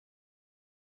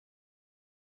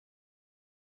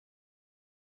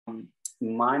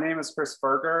My name is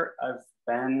Firger. I've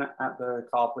been at the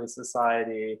Copley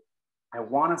Society, I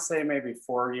want to say maybe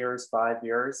 4 years, 5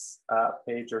 years.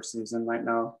 Paige or Susan might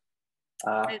know.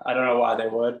 I don't know why they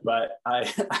would, but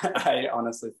I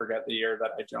honestly forget the year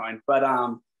that I joined. But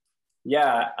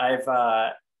yeah, I've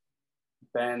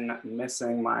been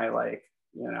missing my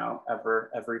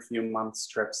every few months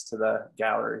trips to the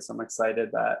galleries. I'm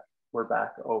excited that we're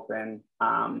back open.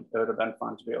 It would have been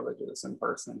fun to be able to do this in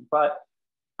person, but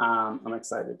I'm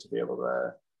excited to be able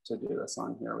to do this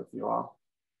on here with you all.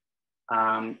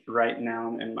 Right now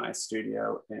I'm in my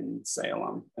studio in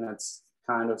Salem, and it's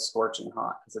kind of scorching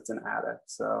hot because it's an attic.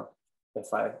 So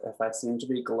if I seem to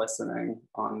be glistening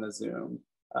on the Zoom,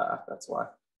 that's why.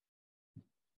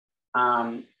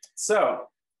 So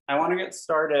I want to get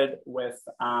started with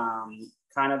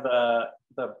kind of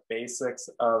the basics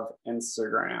of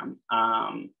Instagram,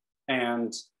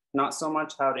 and not so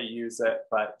much how to use it,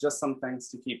 but just some things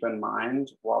to keep in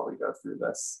mind while we go through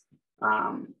this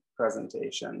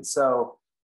presentation. So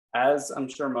as I'm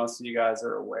sure most of you guys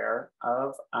are aware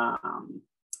of,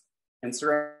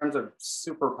 Instagram's a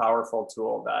super powerful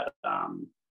tool that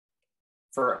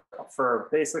for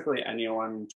basically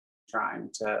anyone trying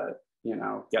to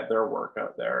get their work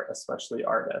out there, especially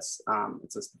artists.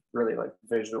 It's a really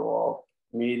visual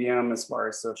medium as far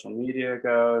as social media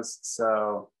goes.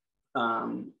 So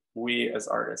we as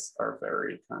artists are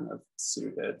very kind of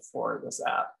suited for this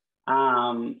app.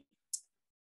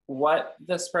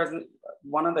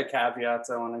 One of the caveats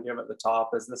I want to give at the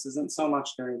top is this isn't so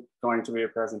much going to be a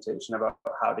presentation about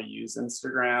how to use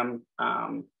Instagram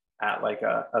at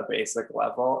a basic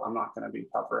level. I'm not going to be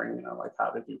covering,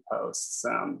 how to do posts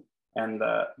and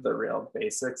the real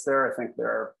basics there. I think there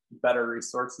are better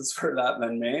resources for that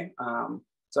than me.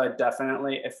 So I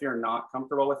definitely, if you're not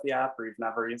comfortable with the app or you've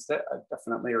never used it, I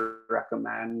definitely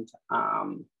recommend, I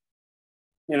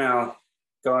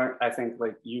think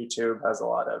YouTube has a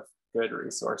lot of good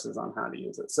resources on how to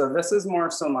use it. So this is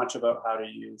more so much about how to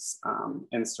use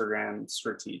Instagram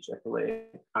strategically,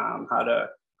 how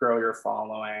to grow your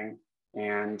following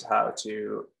and how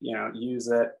to, use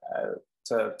it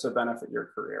to benefit your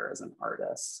career as an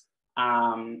artist.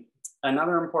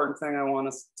 Another important thing I want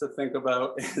us to think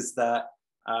about is that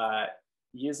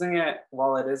using it,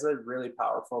 while it is a really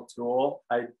powerful tool,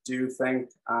 I do think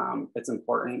it's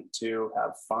important to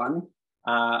have fun,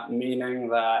 meaning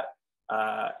that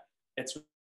it's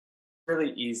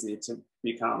really easy to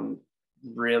become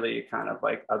really kind of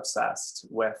obsessed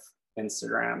with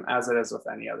Instagram, as it is with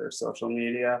any other social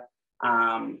media.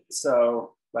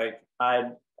 So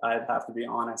I'd have to be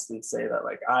honest and say that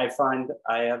I find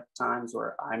I have times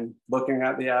where I'm looking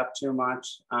at the app too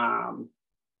much,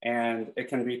 and it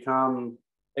can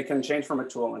change from a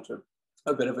tool into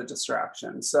a bit of a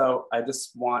distraction. So I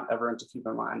just want everyone to keep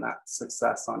in mind that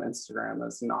success on Instagram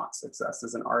is not success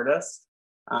as an artist.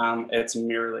 It's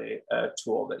merely a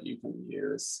tool that you can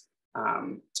use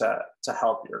to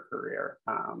help your career.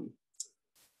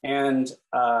 And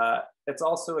it's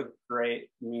also a great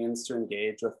means to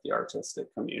engage with the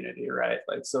artistic community, right?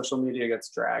 Social media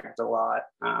gets dragged a lot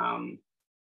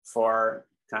for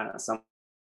kind of some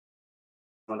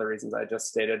of the reasons I just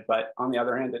stated. But on the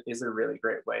other hand, it is a really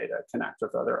great way to connect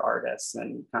with other artists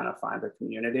and kind of find a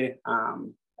community.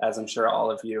 As I'm sure all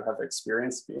of you have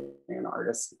experienced, being an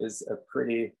artist is it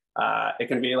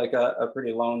can be a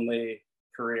pretty lonely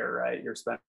career, right? You're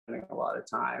spending a lot of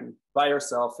time by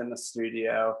yourself in the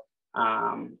studio.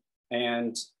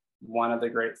 And one of the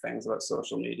great things about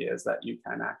social media is that you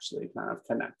can actually kind of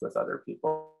connect with other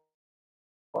people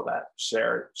that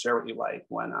share what you like,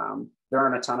 when there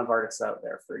aren't a ton of artists out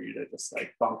there for you to just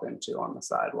bump into on the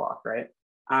sidewalk, right?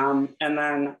 And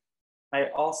then I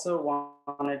also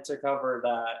wanted to cover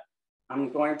that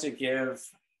I'm going to give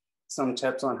some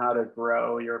tips on how to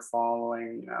grow your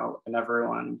following, and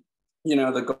everyone,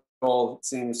 the goal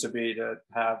seems to be to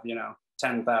have,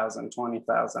 10,000,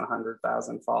 20,000,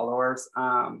 100,000 followers.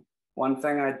 One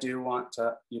thing I do want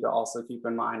you to also keep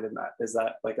in mind is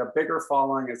that a bigger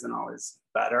following isn't always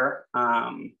better.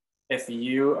 If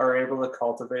you are able to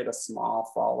cultivate a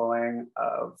small following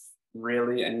of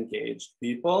really engaged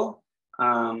people,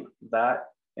 that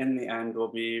in the end will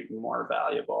be more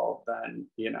valuable than,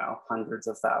 hundreds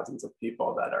of thousands of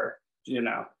people that are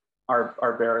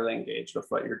barely engaged with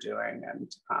what you're doing.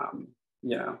 And,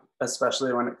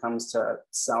 especially when it comes to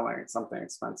selling something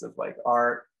expensive like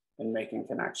art and making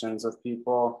connections with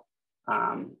people,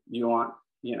 you want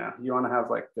to have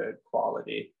good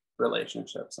quality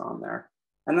relationships on there.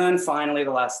 And then finally,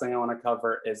 the last thing I want to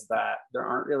cover is that there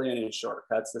aren't really any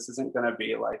shortcuts. This isn't going to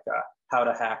be a how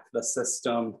to hack the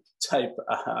system type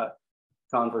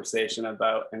conversation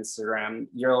about Instagram,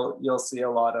 you'll see a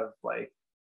lot of like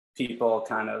people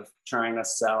kind of trying to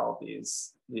sell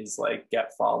these like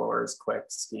get followers quick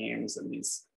schemes and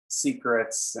these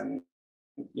secrets and,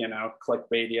 you know,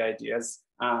 clickbaity ideas.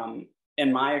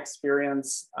 In my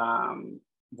experience,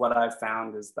 what I've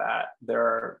found is that there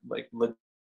are like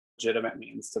legitimate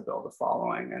means to build a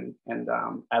following, and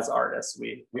as artists,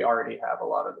 we already have a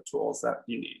lot of the tools that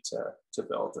you need to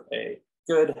build a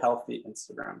good, healthy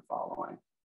Instagram following.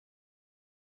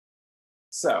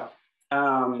 So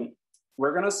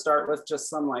we're going to start with just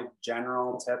some like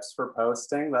general tips for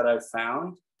posting that I've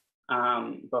found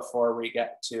before we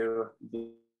get to the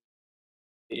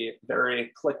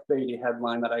very clickbaity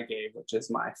headline that I gave, which is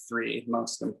my 3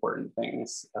 most important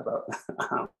things about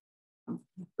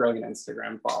growing an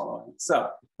Instagram following.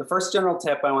 So the first general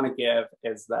tip I want to give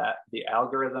is that the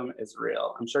algorithm is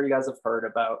real. I'm sure you guys have heard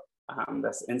about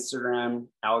this Instagram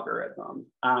algorithm.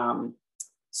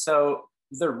 So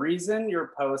the reason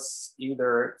your posts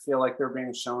either feel like they're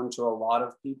being shown to a lot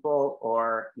of people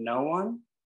or no one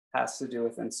has to do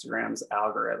with Instagram's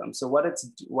algorithm. So what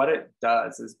it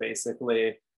does is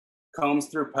basically combs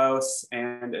through posts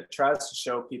and it tries to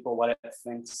show people what it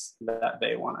thinks that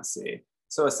they want to see.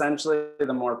 So essentially,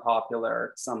 the more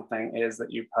popular something is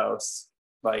that you post,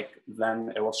 like,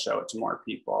 then it will show it to more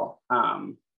people.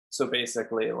 So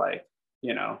basically, like,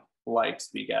 you know, likes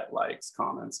beget likes,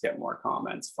 comments get more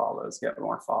comments, follows get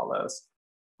more follows.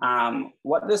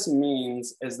 What this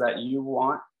means is that you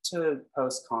want to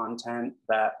post content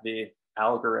that the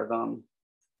algorithm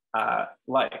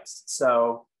likes.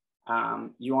 So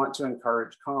you want to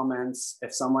encourage comments.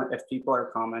 If people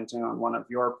are commenting on one of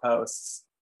your posts,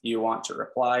 you want to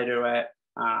reply to it.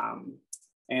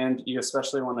 And you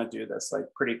especially want to do this like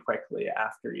pretty quickly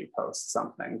after you post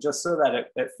something, just so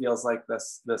that it feels like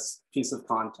this piece of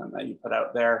content that you put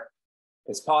out there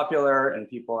is popular and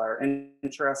people are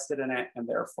interested in it, and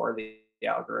therefore the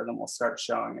algorithm will start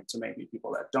showing it to maybe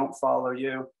people that don't follow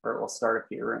you, or it will start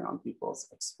appearing on people's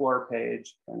explore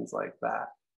page, things like that.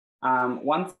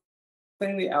 One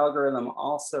thing the algorithm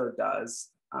also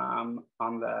does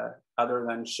other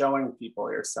than showing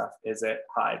people your stuff is it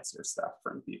hides your stuff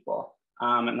from people.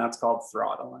 And that's called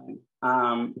throttling.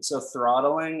 So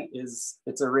throttling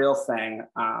it's a real thing.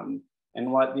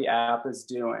 And what the app is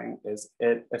doing is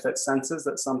if it senses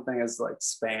that something is like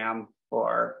spam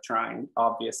or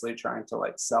obviously trying to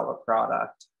like sell a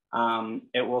product,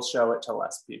 it will show it to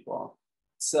less people.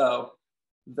 So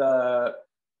the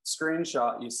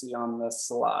screenshot you see on this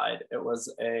slide, it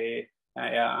was a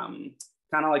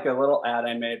kind of like a little ad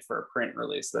I made for a print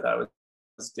release that I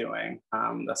was doing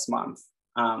this month.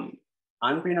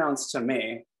 Unbeknownst to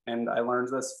me, and I learned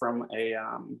this from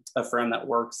a friend that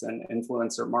works in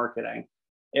influencer marketing,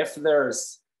 if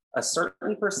there's a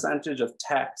certain percentage of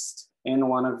text in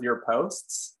one of your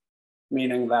posts,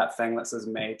 meaning that thing that says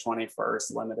May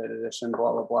 21st, limited edition,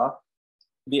 blah, blah, blah,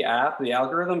 the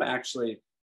algorithm actually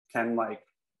can like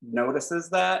notices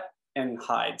that and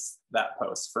hides that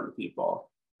post from people.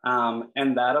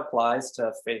 And that applies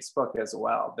to Facebook as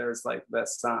well. There's like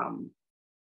this,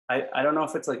 I don't know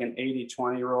if it's like an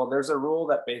 80-20 rule. There's a rule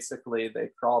that basically they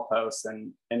crawl posts,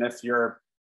 and if you're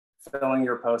filling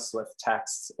your posts with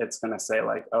text, it's going to say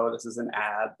like, oh, this is an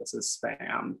ad, this is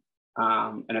spam,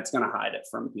 and it's going to hide it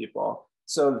from people.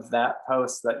 So that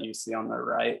post that you see on the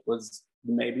right was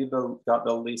maybe got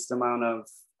the least amount of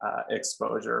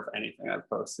exposure of anything I've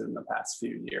posted in the past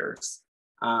few years.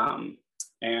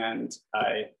 And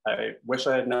I wish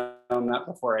I had known that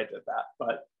before I did that,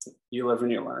 but you live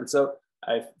and you learn. So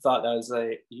I thought that was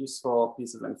a useful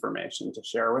piece of information to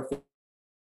share with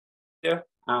you.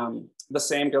 The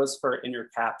same goes for in your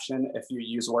caption. If you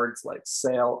use words like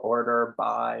sale, order,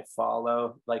 buy,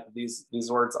 follow, like these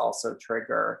words also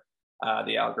trigger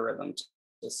the algorithm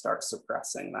to start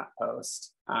suppressing that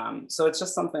post. So it's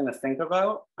just something to think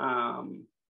about.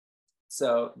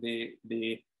 So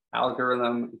the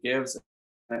algorithm gives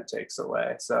and it takes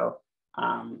away. So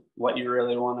what you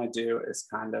really want to do is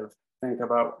kind of think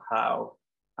about how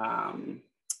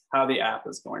the app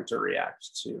is going to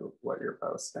react to what you're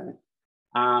posting.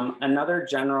 Another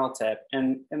general tip,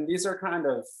 and these are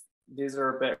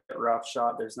a bit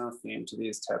roughshod. There's no theme to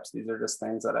these tips. These are just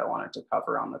things that I wanted to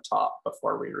cover on the top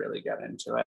before we really get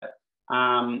into it.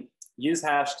 Use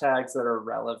hashtags that are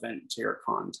relevant to your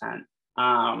content.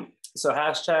 So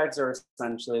hashtags are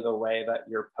essentially the way that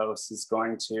your post is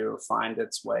going to find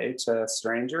its way to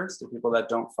strangers, to people that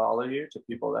don't follow you, to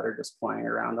people that are just playing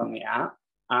around on the app.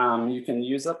 You can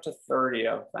use up to 30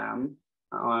 of them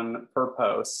per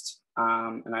post,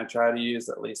 and I try to use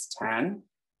at least 10.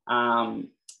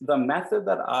 The method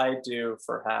that I do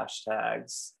for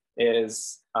hashtags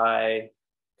is I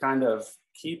kind of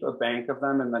keep a bank of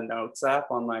them in the Notes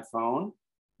app on my phone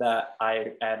that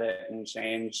I edit and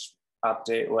change,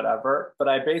 update, whatever. But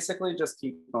I basically just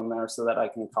keep them there so that I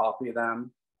can copy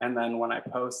them. And then when I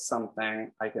post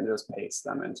something, I can just paste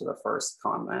them into the first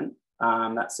comment.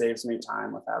 That saves me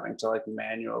time with having to like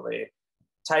manually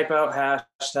type out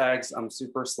hashtags. I'm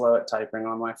super slow at typing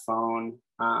on my phone.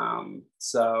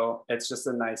 So it's just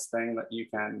a nice thing that you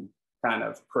can kind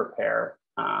of prepare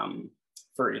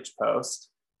for each post.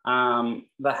 The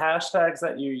hashtags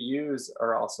that you use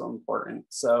are also important.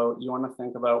 So you want to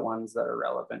think about ones that are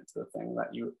relevant to the thing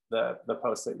that the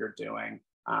post that you're doing,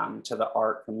 to the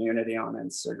art community on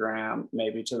Instagram,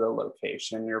 maybe to the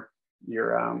location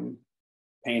your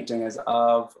painting is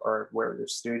of, or where your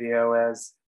studio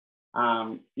is.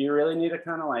 You really need to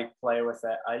kind of like play with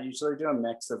it. I usually do a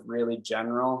mix of really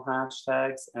general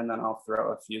hashtags, and then I'll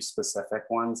throw a few specific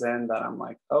ones in that I'm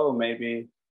like, oh, maybe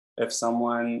if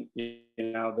someone,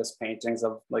 this painting's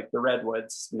of like the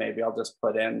redwoods, maybe I'll just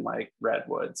put in like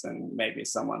redwoods and maybe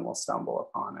someone will stumble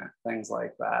upon it, things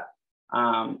like that.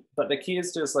 But the key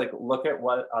is just like look at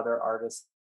what other artists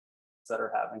that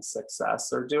are having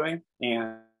success are doing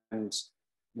and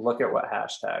look at what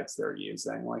hashtags they're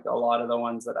using. Like a lot of the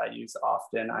ones that I use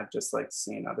often, I've just like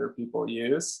seen other people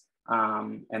use,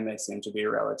 and they seem to be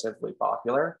relatively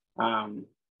popular. The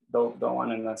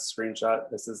one in the screenshot,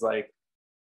 this is like,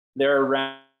 there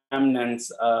are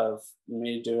remnants of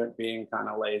me being kind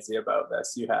of lazy about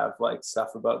this. You have like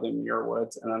stuff about the Muir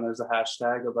Woods, and then there's a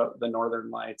hashtag about the Northern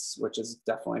Lights, which is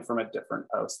definitely from a different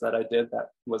post that I did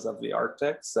that was of the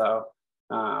Arctic. So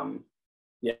yeah,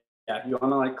 you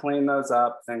want to like clean those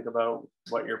up, think about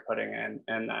what you're putting in,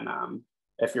 and then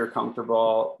if you're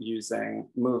comfortable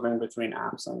moving between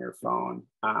apps on your phone,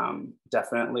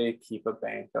 definitely keep a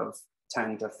bank of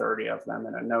 10 to 30 of them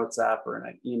in a Notes app or in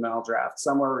an email draft,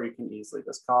 somewhere where you can easily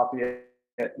just copy it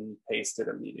and paste it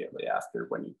immediately after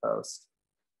when you post.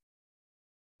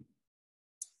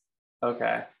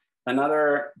 Okay,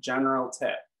 another general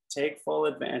tip: take full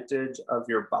advantage of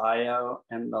your bio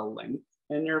and the link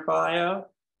in your bio.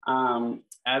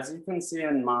 As you can see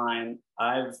in mine,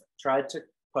 I've tried to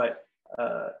put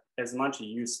as much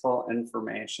useful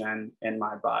information in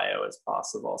my bio as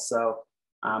possible. So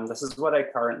this is what I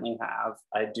currently have.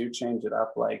 I do change it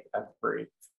up like every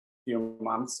few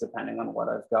months, depending on what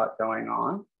I've got going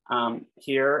on.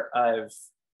 Here I've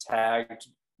tagged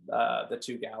the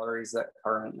 2 galleries that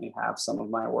currently have some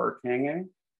of my work hanging.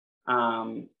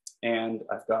 And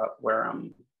I've got where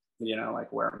I'm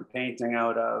painting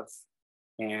out of,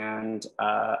 and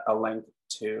a link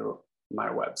to my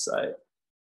website.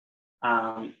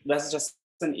 This is just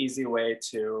an easy way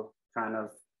to kind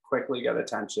of quickly get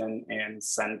attention and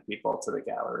send people to the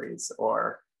galleries.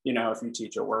 Or, if you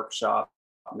teach a workshop,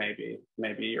 maybe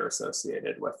you're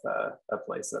associated with a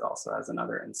place that also has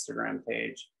another Instagram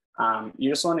page. You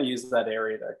just want to use that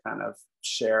area to kind of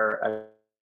share, I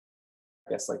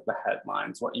guess, like the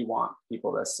headlines, what you want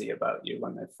people to see about you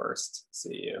when they first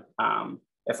see you.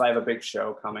 If I have a big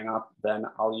show coming up, then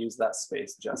I'll use that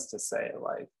space just to say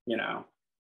like,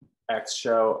 X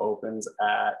show opens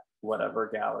at whatever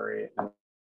gallery and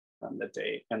the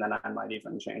date. And then I might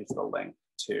even change the link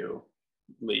to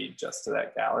lead just to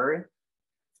that gallery.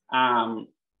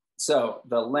 So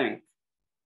the link.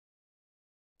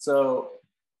 So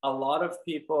a lot of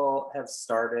people have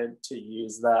started to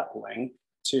use that link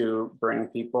to bring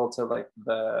people to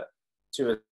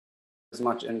to as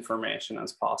much information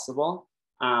as possible.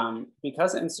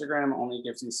 Because Instagram only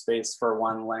gives you space for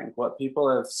one link, what people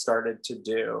have started to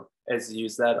do is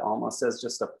use that almost as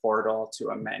just a portal to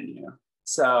a menu.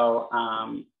 So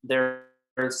there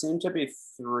seem to be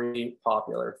 3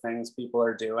 popular things people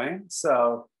are doing.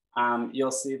 So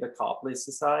you'll see the Copley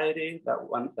Society,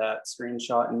 that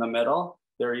screenshot in the middle.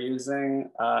 They're using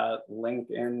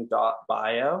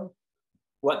linkedin.bio.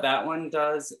 What that one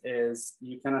does is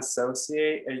you can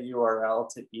associate a URL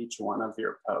to each one of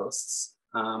your posts.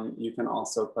 You can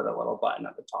also put a little button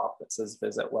at the top that says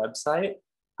visit website.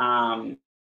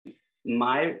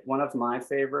 One of my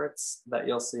favorites that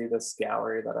you'll see this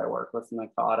gallery that I work with,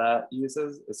 Nakata,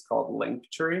 uses is called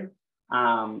Linktree.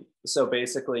 So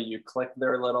basically you click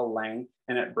their little link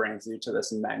and it brings you to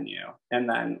this menu. And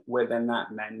then within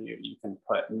that menu, you can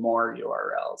put more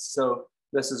URLs. So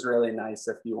this is really nice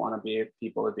if you want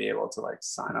people to be able to like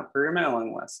sign up for your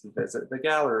mailing list, visit the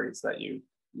galleries that you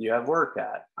have work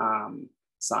at,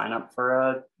 sign up for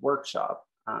a workshop,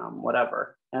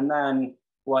 whatever. And then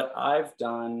what I've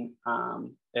done,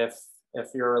 if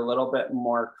you're a little bit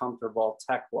more comfortable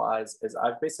tech-wise, is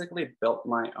I've basically built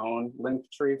my own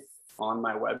link tree on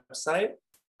my website.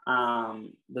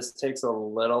 This takes a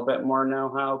little bit more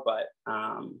know-how, but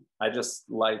I just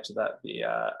liked that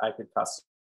I could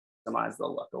customize the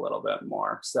look a little bit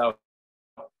more. So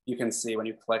you can see when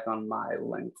you click on my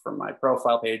link from my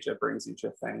profile page, it brings you to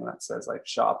a thing that says like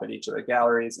shop at each of the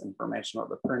galleries, information about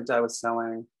the print I was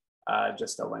selling,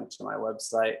 just a link to my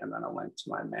website, and then a link to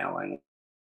my mailing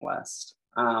list.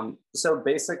 So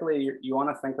basically you want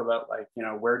to think about like,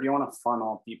 where do you want to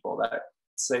funnel people that,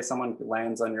 say someone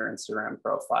lands on your Instagram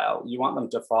profile, you want them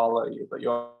to follow you, but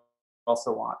you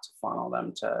also want to funnel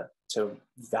them to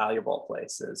valuable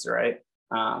places, right?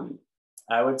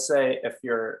 I would say if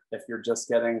you're just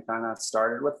getting kind of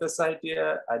started with this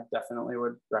idea, I definitely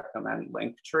would recommend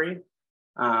Linktree.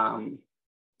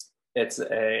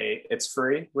 It's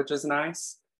free, which is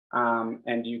nice.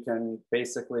 And you can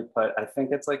basically put, I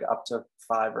think it's like up to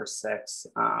 5 or 6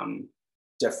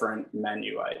 different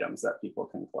menu items that people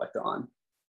can click on.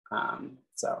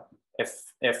 So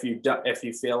if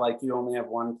you feel like you only have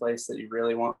one place that you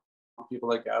really want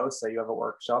people to go, say you have a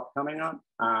workshop coming up,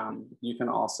 you can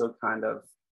also kind of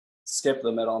skip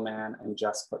the middleman and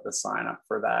just put the sign up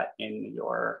for that in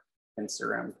your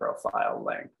Instagram profile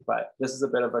link. But this is a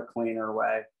bit of a cleaner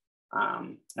way,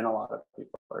 and a lot of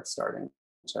people are starting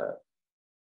to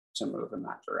move in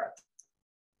that direction.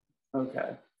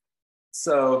 Okay,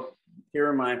 so here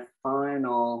are my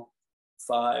final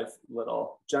 5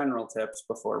 little general tips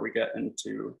before we get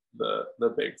into the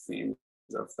big themes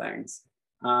of things.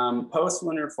 Post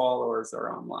when your followers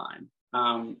are online.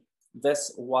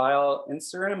 While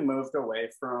Instagram moved away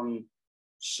from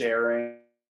sharing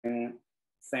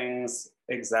things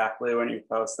exactly when you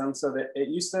post them, so that it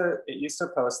used to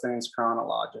post things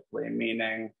chronologically,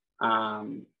 meaning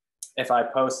if I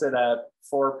posted at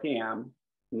 4 p.m.,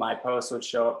 my post would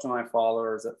show up to my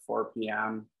followers at 4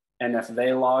 p.m. And if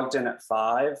they logged in at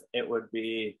 5, it would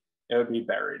be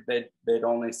buried. They'd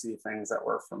only see things that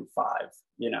were from 5.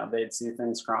 They'd see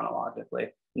things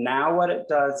chronologically. Now what it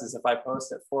does is if I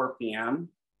post at 4 p.m.,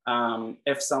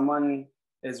 if someone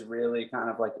is really kind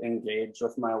of like engaged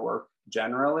with my work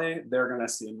generally, they're going to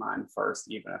see mine first,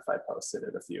 even if I posted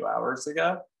it a few hours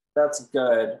ago. That's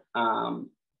good.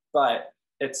 But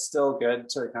it's still good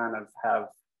to kind of have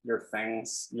your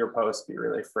post be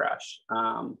really fresh.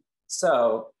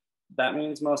 So that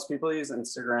means most people use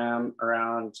Instagram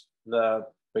around the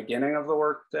beginning of the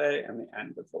workday and the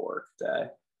end of the workday.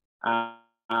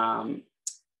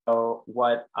 So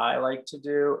what I like to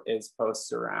do is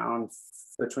post around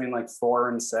between like 4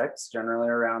 and 6, generally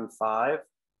around 5.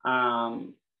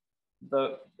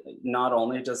 Not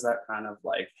only does that kind of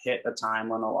like hit a time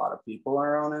when a lot of people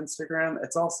are on Instagram,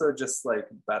 it's also just like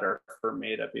better for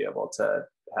me to be able to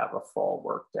have a full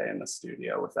workday in the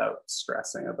studio without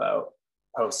stressing about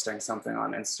posting something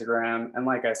on Instagram. And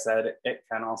like I said, it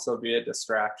can also be a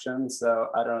distraction. So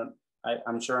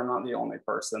I'm sure I'm not the only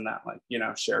person that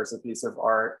shares a piece of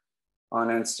art on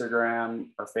Instagram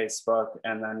or Facebook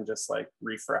and then just like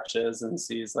refreshes and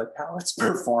sees like how it's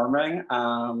performing,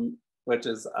 which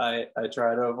is, I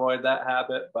try to avoid that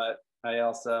habit, but I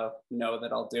also know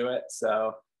that I'll do it.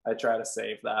 So I try to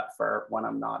save that for when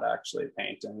I'm not actually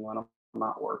painting, when I'm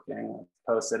not working,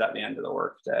 post it at the end of the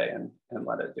workday and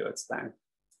let it do its thing.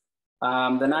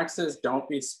 The next is don't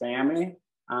be spammy.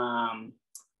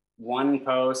 One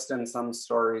post and some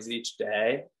stories each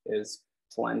day is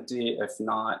plenty, if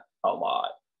not a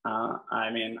lot. I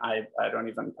mean, I don't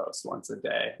even post once a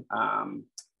day.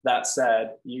 That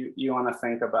said, you want to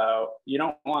think about, you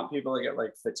don't want people to get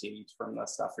like fatigued from the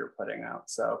stuff you're putting out.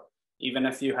 So even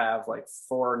if you have like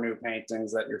 4 new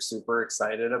paintings that you're super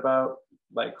excited about,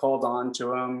 like hold on to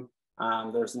them.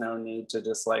 There's no need to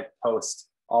just like post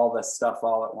all this stuff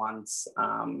all at once.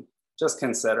 Just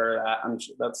consider that.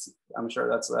 I'm sure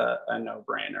that's a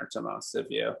no-brainer to most of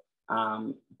you.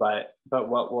 But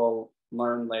what we'll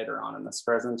learn later on in this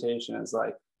presentation is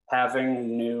like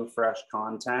having new, fresh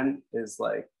content is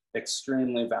like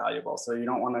extremely valuable. So you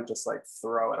don't want to just like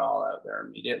throw it all out there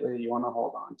immediately. You want to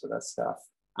hold on to this stuff.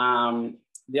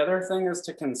 The other thing is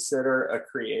to consider a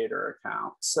creator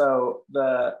account. So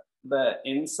the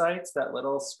insights, that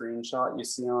little screenshot you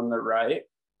see on the right,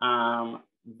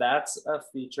 that's a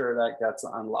feature that gets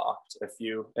unlocked if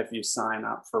you sign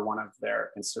up for one of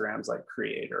their Instagram's like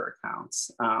creator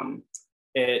accounts.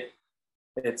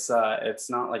 It's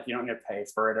not like you don't get to pay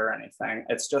for it or anything.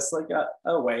 It's just like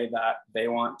a way that they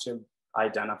want to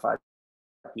identify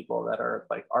people that are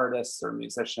like artists or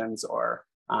musicians or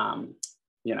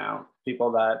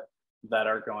people that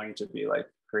are going to be like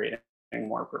creating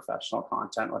more professional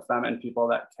content with them, and people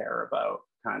that care about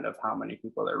kind of how many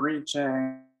people they're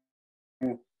reaching.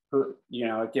 Who,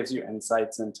 it gives you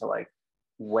insights into like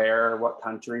what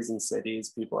countries and cities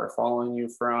people are following you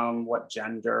from, what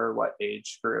gender, what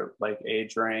age group, like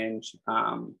age range.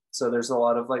 So there's a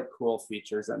lot of like cool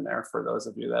features in there for those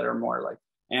of you that are more like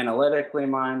analytically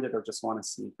minded or just want to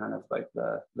see kind of like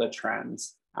the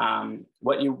trends.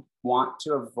 What you want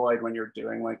to avoid when you're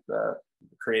doing like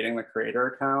creating the creator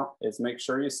account is make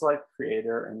sure you select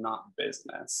creator and not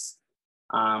business,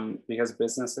 because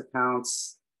business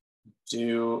accounts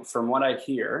do, from what I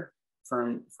hear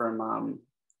from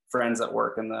friends that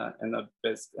work in the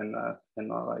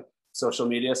like social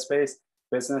media space,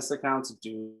 business accounts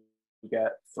do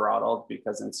get throttled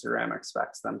because Instagram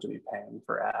expects them to be paying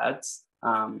for ads,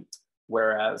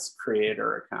 whereas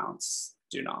creator accounts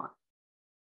do not.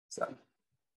 So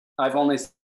I've only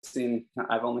seen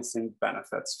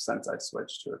benefits since I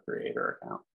switched to a creator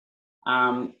account.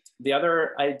 The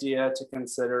other idea to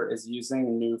consider is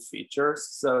using new features.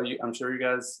 So I'm sure you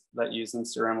guys that use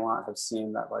Instagram a lot have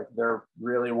seen that like they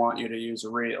really want you to use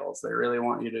Reels. They really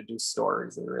want you to do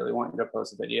stories. They really want you to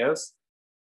post videos.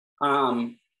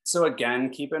 So again,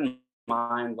 keep in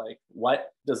mind, like,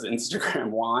 what does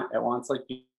Instagram want? It wants like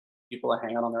people to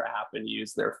hang out on their app and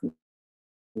use their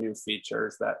new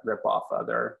features that rip off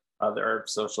other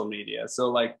social media.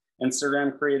 So like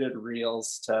Instagram created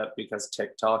Reels because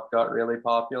TikTok got really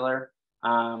popular.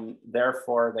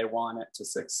 Therefore, they want it to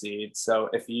succeed. So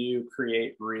if you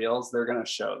create Reels, they're going to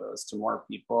show those to more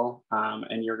people,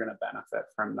 and you're going to benefit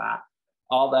from that.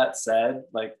 All that said,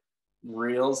 like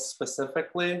Reels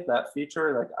specifically, that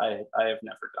feature, like I have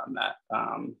never done that.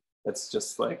 It's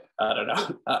just like, I don't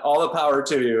know, all the power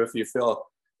to you if you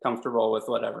feel comfortable with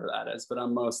whatever that is. But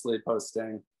I'm mostly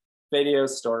posting videos,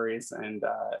 stories, and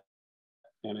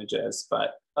images.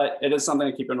 But it is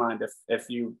something to keep in mind. If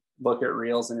you look at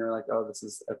Reels and you're like, oh, this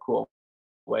is a cool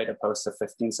way to post a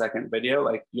 15-second video,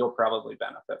 like you'll probably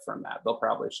benefit from that. They'll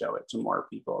probably show it to more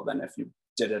people than if you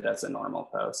did it as a normal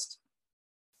post.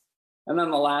 And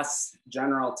then the last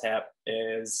general tip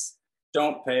is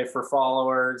don't pay for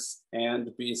followers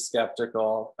and be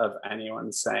skeptical of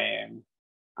anyone saying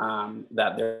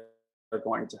that they're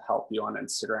going to help you on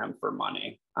Instagram for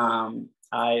money.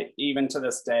 Even to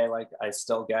this day, like I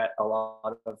still get a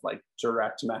lot of like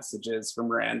direct messages from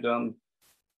random,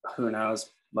 who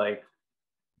knows, like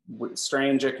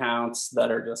strange accounts that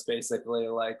are just basically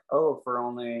like, oh, for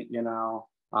only,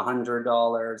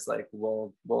 $100, like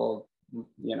we'll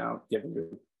give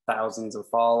you thousands of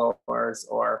followers,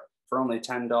 or for only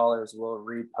 $10, we'll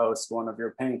repost one of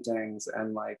your paintings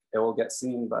and like it will get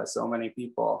seen by so many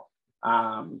people.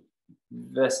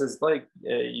 This is like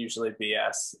usually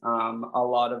BS. A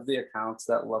lot of the accounts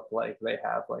that look like they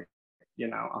have like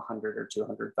 100 or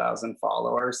 200,000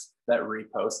 followers that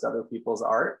repost other people's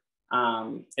art,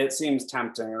 it seems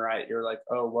tempting, right? You're like,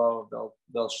 oh whoa,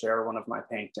 they'll share one of my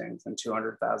paintings and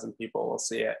 200,000 people will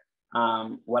see it.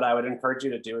 What I would encourage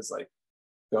you to do is like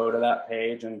go to that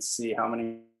page and see how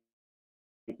many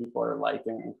people are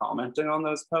liking and commenting on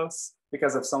those posts.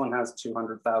 Because if someone has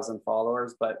 200,000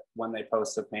 followers, but when they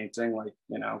post a painting, like,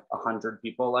 100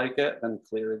 people like it, then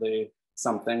clearly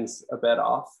something's a bit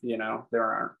off. There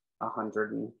aren't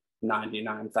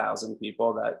 199,000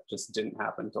 people that just didn't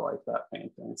happen to like that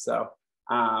painting. So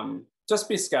just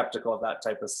be skeptical of that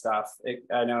type of stuff.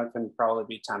 I know it can probably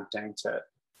be tempting to,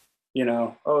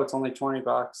 oh, it's only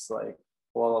 $20, like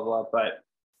blah, blah, blah. But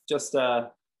just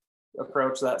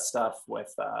approach that stuff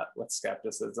with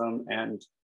skepticism and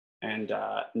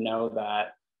know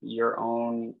that your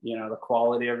own, the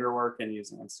quality of your work and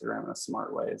using Instagram in a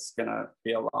smart way is going to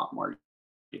be a lot more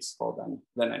useful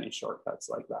than any shortcuts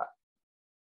like that.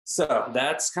 So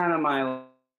that's kind of my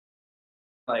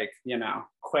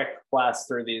quick blast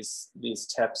through these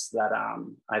tips that I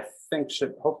think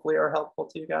should hopefully are helpful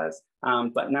to you guys.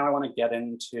 But now I want to get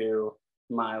into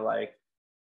my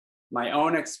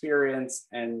own experience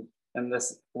and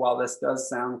this, while this does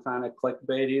sound kind of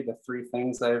clickbaity, the 3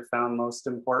 things I've found most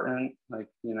important, like,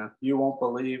 you won't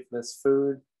believe this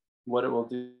food, what it will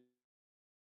do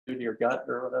to your gut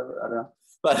or whatever, I don't know.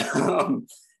 But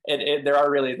there are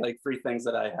really like 3 things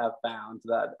that I have found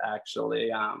that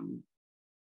actually I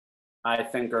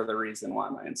think are the reason why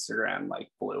my Instagram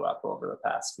like blew up over the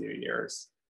past few years.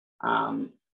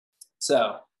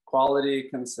 So quality,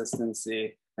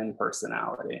 consistency, and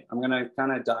personality. I'm going to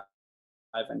kind of dive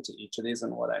into each of these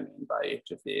and what I mean by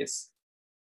each of these.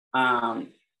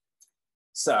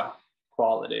 So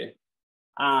quality.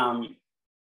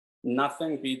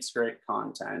 Nothing beats great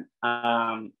content.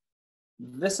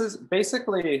 This is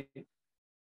basically,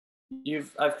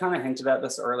 I've kind of hinted at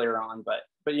this earlier on, but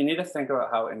you need to think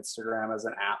about how Instagram as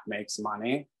an app makes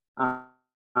money,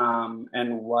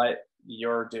 and what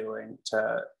you're doing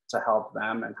to to help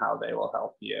them and how they will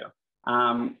help you.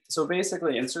 So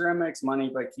basically, Instagram makes money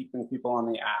by keeping people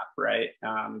on the app, right?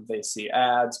 They see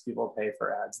ads, people pay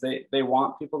for ads. They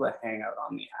want people to hang out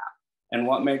on the app. And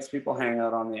what makes people hang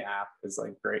out on the app is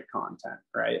like great content,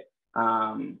 right?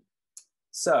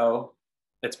 So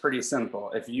it's pretty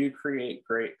simple. If you create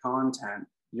great content,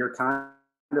 you're kind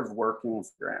of working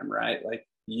for Instagram, right? Like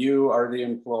you are the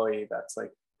employee that's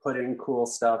like putting cool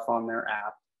stuff on their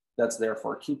app, that's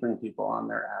therefore keeping people on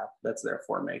their app, that's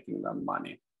therefore making them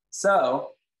money.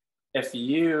 So if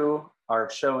you are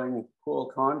showing cool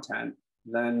content,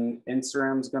 then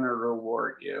Instagram's going to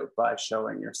reward you by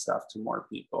showing your stuff to more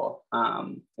people.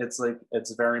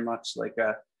 It's very much like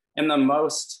in the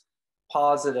most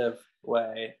positive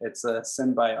way, it's a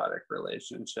symbiotic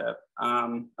relationship.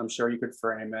 I'm sure you could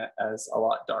frame it as a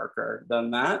lot darker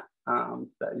than that,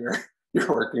 that you're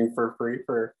working for free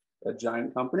for a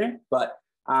giant company, but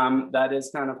that is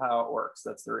kind of how it works.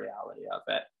 That's the reality of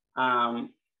it.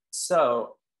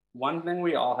 So one thing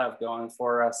we all have going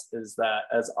for us is that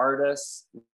as artists,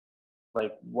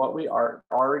 like what we are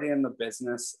already in the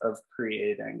business of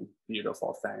creating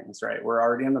beautiful things, right? We're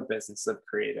already in the business of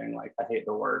creating, like, I hate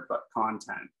the word, but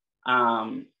content.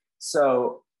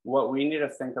 So what we need to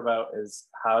think about is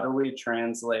how do we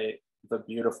translate the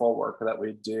beautiful work that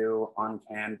we do on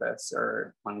canvas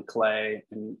or on clay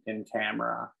in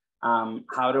camera?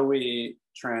 How do we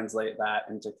translate that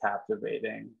into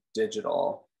captivating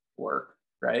digital work,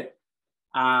 right?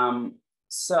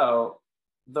 So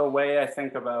the way I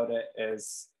think about it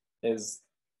is,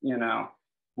 you know,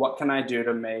 what can I do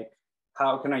to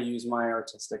how can I use my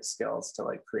artistic skills to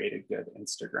like create a good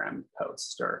Instagram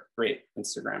post or create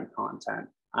Instagram content?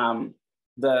 On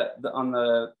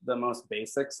the most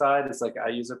basic side is like I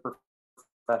use a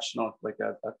professional, like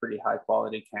a pretty high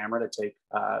quality camera to take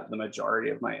the majority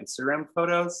of my Instagram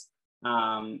photos.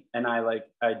 And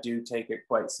I do take it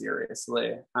quite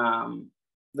seriously.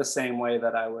 The same way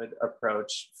that I would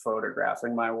approach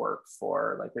photographing my work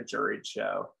for like a juried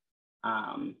show.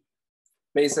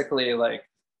 Basically, like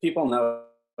people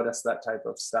notice that type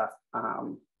of stuff.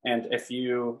 And if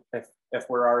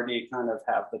we're already kind of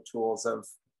have the tools of,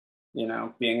 you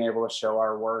know, being able to show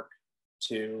our work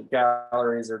to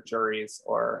galleries or juries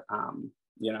or,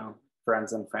 you know,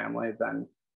 friends and family, then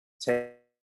take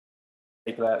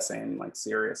that same like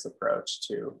serious approach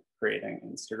to creating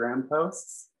Instagram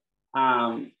posts.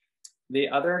 The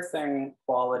other thing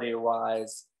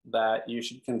quality-wise that you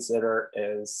should consider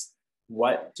is,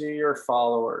 what do your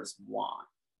followers want?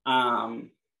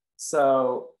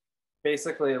 So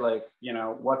basically, like, you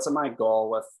know, what's my goal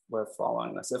with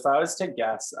following this? If I was to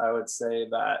guess, I would say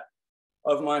that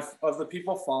of the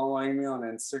people following me on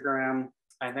Instagram,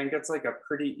 I think it's like a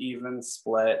pretty even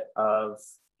split of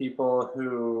people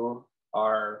who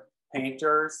are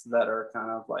painters that are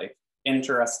kind of like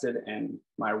interested in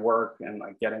my work and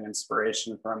like getting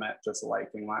inspiration from it, just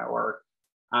liking my work.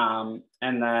 And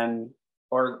then,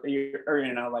 or you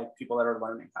know, like people that are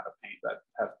learning how to paint that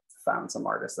have found some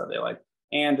artists that they like.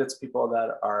 And it's people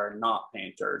that are not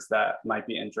painters that might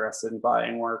be interested in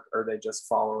buying work, or they just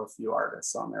follow a few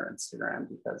artists on their Instagram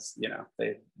because, you know,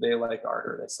 they like art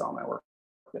or they saw my work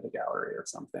at a gallery or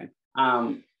something.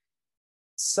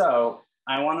 So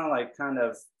I want to like kind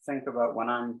of think about when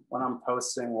I'm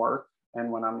posting work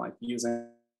and when I'm like using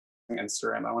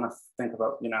Instagram, I want to think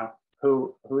about, you know,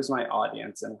 who's my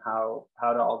audience and how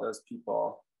do all those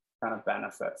people kind of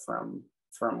benefit from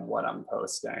what I'm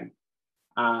posting.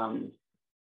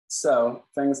 So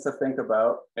things to think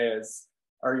about is,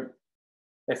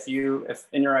 if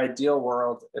in your ideal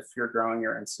world, if you're growing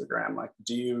your Instagram, like,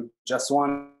 do you just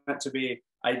want it to be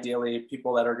ideally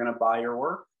people that are going to buy your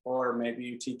work, or maybe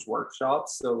you teach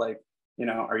workshops? So like, you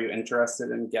know, are you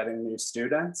interested in getting new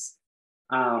students?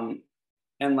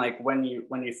 And like when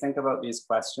you think about these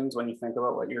questions, when you think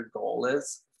about what your goal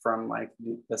is from like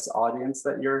this audience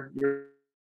that you're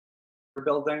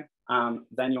building,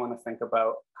 then you want to think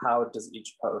about how does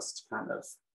each post kind of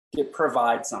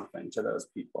provide something to those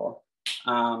people.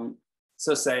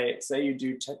 So say you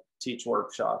do teach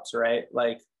workshops, right?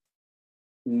 Like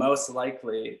most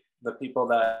likely the people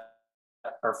that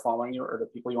are following you or the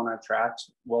people you want to attract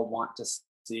will want to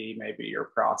see maybe your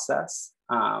process.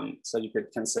 So you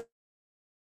could consider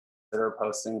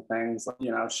posting things like,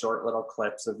 you know, short little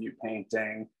clips of you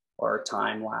painting or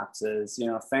time lapses, you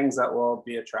know, things that will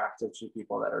be attractive to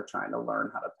people that are trying to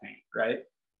learn how to paint, right?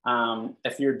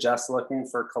 If you're just looking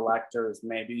for collectors,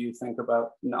 maybe you think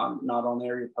about not only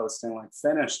are you posting like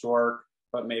finished work,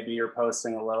 but maybe you're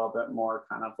posting a little bit more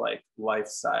kind of like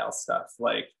lifestyle stuff,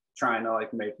 like trying to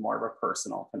like make more of a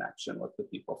personal connection with the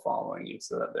people following you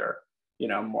so that they're,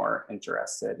 more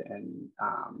interested in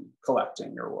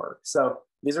collecting your work. So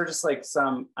these are just like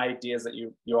some ideas that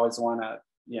you always want to,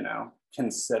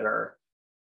 consider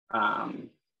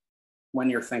when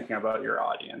you're thinking about your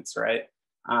audience, right?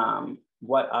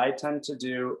 What I tend to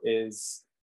do is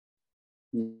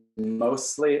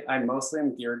mostly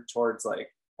am geared towards like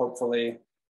hopefully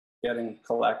getting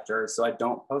collectors. So I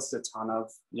don't post a ton of,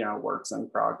 works in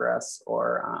progress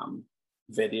or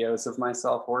videos of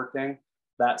myself working.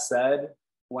 That said,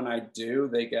 when I do,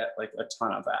 they get like a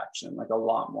ton of action, like a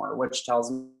lot more, which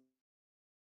tells me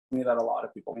that a lot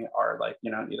of people are like,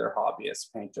 either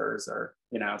hobbyist painters or,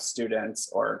 students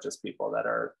or just people that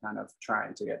are kind of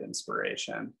trying to get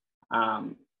inspiration.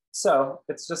 So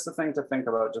it's just a thing to think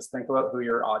about. Just think about who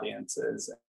your audience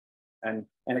is. And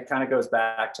it kind of goes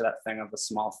back to that thing of the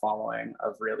small following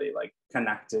of really like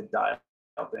connected, dialed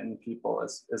in people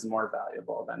is more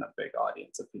valuable than a big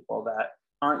audience of people that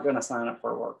aren't going to sign up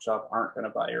for a workshop, aren't going to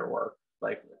buy your work.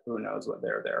 Like who knows what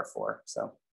they're there for.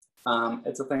 So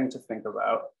it's a thing to think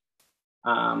about.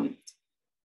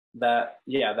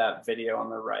 That video on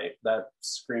the right, that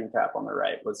screen cap on the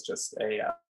right was just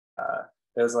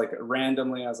it was like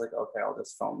randomly, I was like, okay, I'll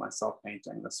just film myself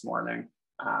painting this morning.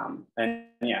 And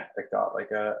yeah, it got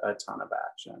like a ton of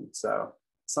action. So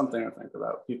something to think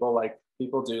about.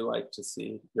 People do like to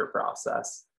see your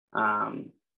process.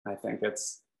 I think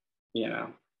it's,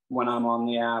 when I'm on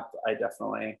the app, I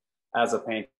definitely, as a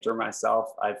painter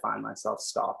myself, I find myself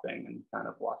stopping and kind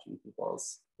of watching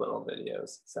people's little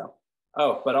videos. So,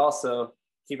 but also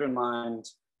keep in mind,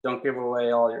 don't give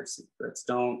away all your secrets.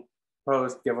 Don't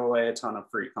give away a ton of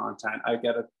free content. I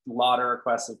get a lot of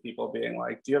requests of people being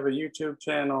like, do you have a YouTube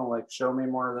channel? Like, show me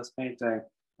more of this painting.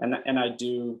 And I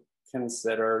do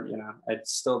consider, I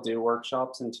still do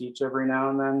workshops and teach every now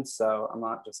and then. So I'm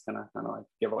not just gonna kind of like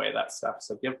give away that stuff.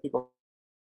 So give people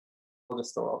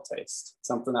just a little taste,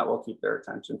 something that will keep their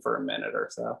attention for a minute or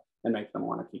so and make them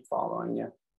want to keep following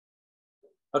you.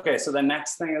 Okay, so the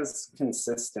next thing is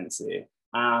consistency.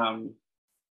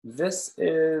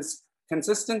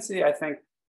 Consistency, I think,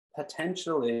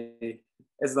 potentially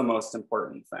is the most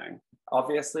important thing.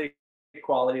 Obviously,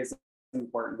 quality is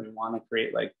important. We want to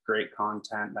create like great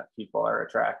content that people are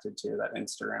attracted to, that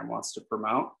Instagram wants to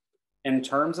promote. In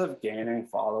terms of gaining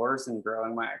followers and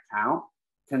growing my account,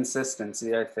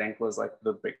 consistency, I think, was like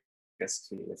the biggest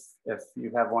key. If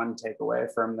you have one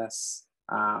takeaway from this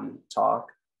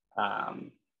talk,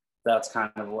 that's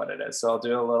kind of what it is. So I'll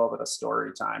do a little bit of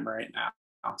story time right now.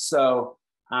 So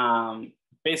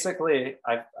basically,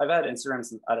 I've had Instagram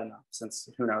since, I don't know, since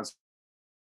who knows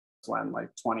when,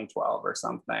 like 2012 or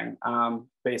something.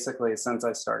 Basically, since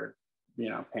I started,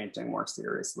 painting more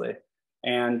seriously,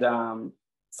 and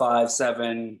 5,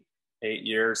 7, 8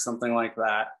 years, something like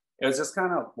that. It was just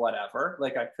kind of whatever.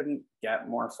 Like I couldn't get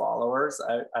more followers.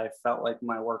 I felt like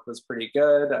my work was pretty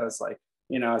good. I was like,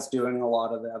 I was doing a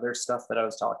lot of the other stuff that I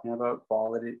was talking about,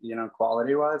 quality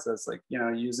wise. I was like,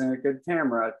 using a good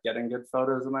camera, getting good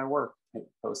photos of my work,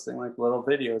 posting like little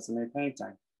videos of me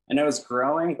painting. And it was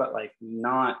growing, but like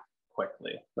not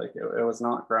quickly. Like it was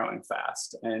not growing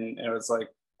fast. And it was like,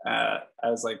 I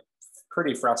was like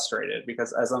pretty frustrated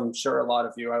because, as I'm sure a lot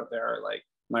of you out there are like,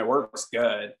 my work's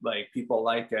good, like people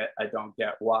like it. I don't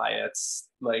get why it's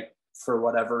like, for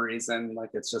whatever reason,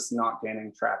 like it's just not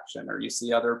gaining traction. Or you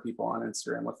see other people on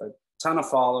Instagram with a ton of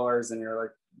followers and you're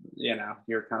like,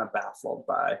 you're kind of baffled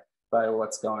by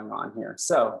what's going on here.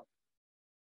 So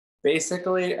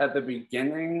basically at the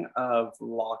beginning of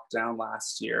lockdown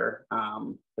last year,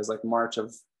 it was like March of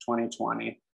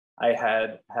 2020, I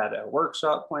had a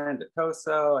workshop planned at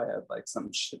COSO. I had like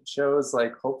some shows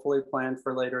like hopefully planned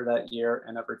for later that year,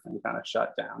 and everything kind of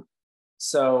shut down.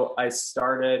 So I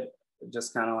started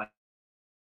just kind of like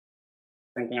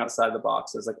thinking outside the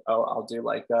box. I was like, I'll do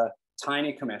like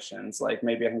tiny commissions. Like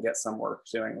maybe I can get some work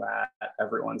doing that.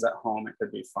 Everyone's at home. It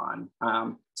could be fun.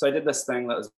 So I did this thing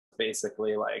that was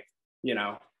basically like,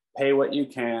 pay what you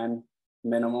can,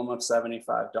 minimum of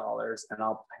 $75, and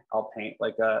I'll paint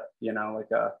like a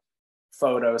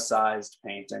photo-sized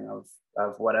painting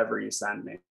of whatever you send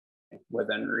me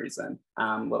within reason.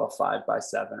 Little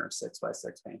 5x7 or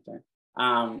 6x6 painting.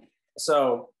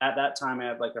 So at that time, I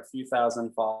had like a few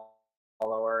thousand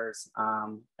followers,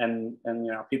 and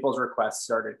people's requests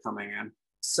started coming in.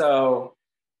 So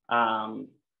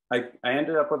I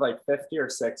ended up with like 50 or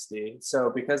 60. So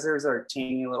because there's our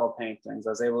teeny little paintings, I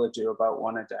was able to do about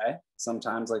one a day,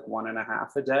 sometimes like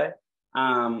 1.5 a day.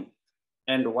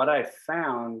 And what I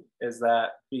found is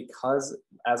that because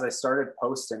as I started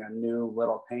posting a new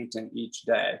little painting each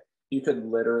day, you could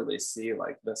literally see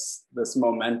like this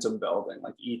momentum building.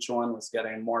 Like each one was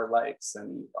getting more likes,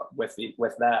 and with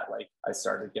that, like I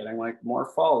started getting like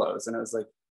more follows, and it was like,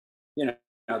 you know,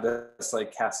 this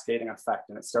like cascading effect,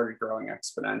 and it started growing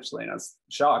exponentially. And I was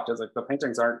shocked. I was like, the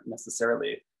paintings aren't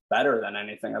necessarily better than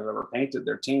anything I've ever painted.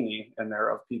 They're teeny, and they're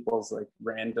of people's like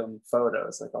random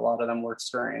photos. Like a lot of them were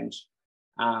strange,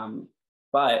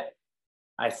 but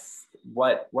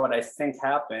what I think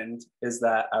happened is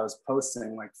that I was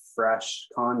posting like fresh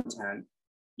content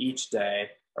each day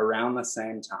around the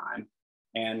same time,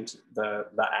 and the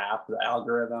app, the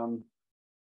algorithm,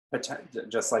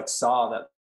 just like saw that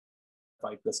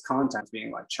like this content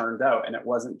being like churned out, and it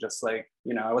wasn't just like,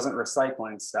 you know, I wasn't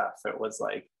recycling stuff. It was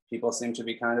like people seemed to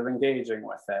be kind of engaging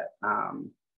with it.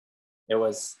 It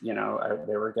was, you know,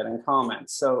 they were getting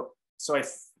comments. So I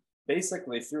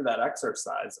basically through that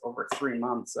exercise over 3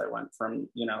 months, I went from,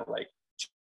 you know, like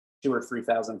 2,000 or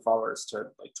 3,000 followers to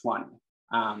like 20.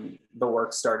 The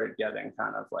work started getting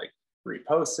kind of like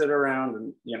reposted around,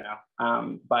 and you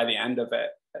know, by the end of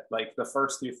it, like the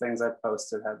first few things I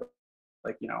posted had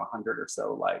like, you know, 100 or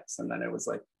so likes, and then it was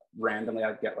like randomly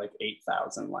I'd get like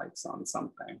 8,000 likes on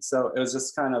something. So it was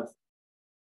just kind of,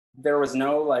 there was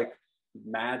no like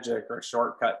magic or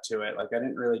shortcut to it. Like I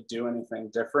didn't really do anything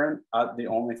different. The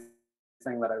only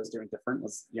thing that I was doing different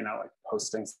was, you know, like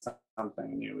posting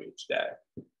something new each day.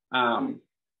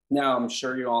 Now I'm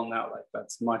sure you all know, like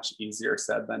that's much easier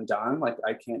said than done. Like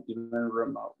I can't even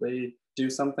remotely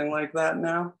do something like that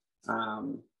now.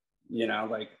 You know,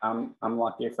 like I'm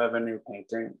lucky if I have a new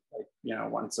painting, like, you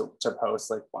know, to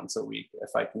post like once a week,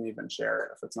 if I can even share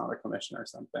it, if it's not a commission or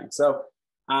something. So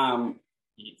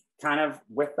kind of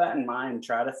with that in mind,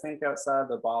 try to think outside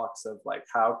the box of like,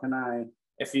 how can I,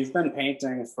 if you've been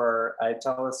painting for, I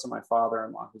tell this to my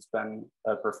father-in-law, who's been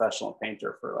a professional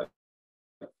painter for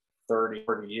like 30,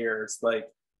 40 years, like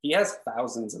he has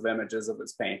thousands of images of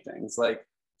his paintings. Like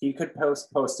he could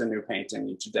post a new painting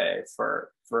each day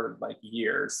for like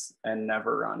years and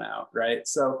never run out, right?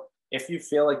 So if you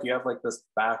feel like you have like this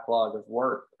backlog of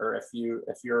work, or if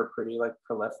you're a pretty like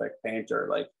prolific painter,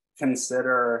 like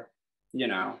consider, you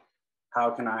know,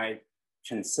 how can I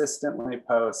consistently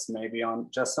post, maybe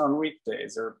just on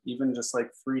weekdays, or even just like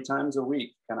 3 times a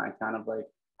week? Can I kind of like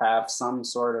have some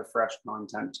sort of fresh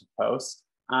content to post?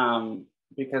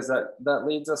 Because that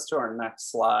leads us to our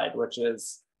next slide, which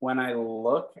is when I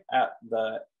look at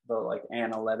the like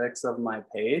analytics of my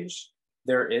page,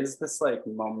 there is this like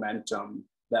momentum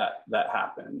that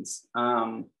happens.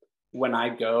 When I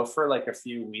go for like a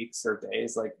few weeks or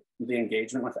days, like the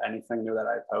engagement with anything new that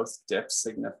I post dips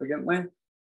significantly.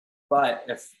 But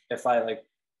if I like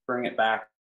bring it back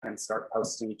and start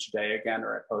posting each day again,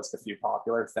 or I post a few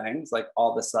popular things, like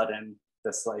all of a sudden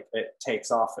this like it takes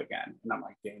off again, and I'm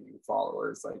like gaining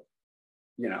followers, like,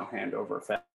 you know, hand over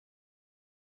fist.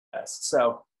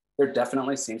 So there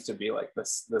definitely seems to be like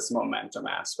this momentum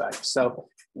aspect. So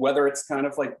whether it's kind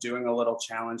of like doing a little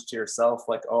challenge to yourself,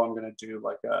 like, oh, I'm going to do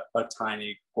like a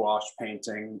tiny gouache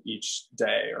painting each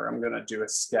day, or I'm going to do a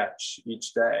sketch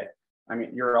each day. I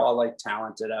mean, you're all like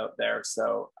talented out there.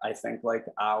 So I think like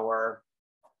our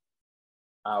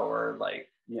like,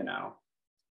 you know,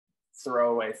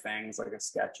 throwaway things like a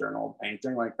sketch or an old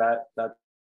painting like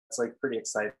that's like pretty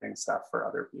exciting stuff for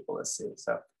other people to see.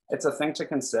 So it's a thing to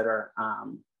consider.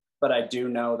 But I do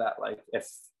know that like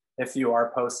if you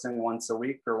are posting once a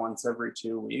week or once every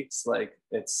 2 weeks, like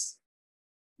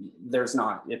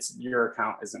your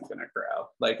account isn't going to grow.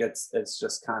 Like it's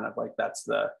just kind of like, that's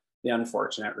the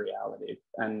unfortunate reality.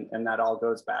 And that all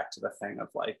goes back to the thing of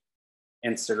like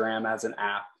Instagram as an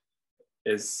app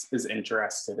is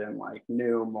interested in like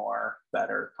new, more,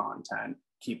 better content,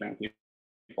 keeping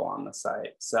people on the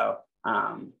site. So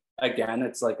again,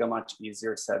 it's like a much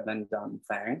easier said than done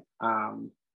thing.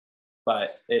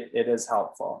 But it is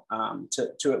helpful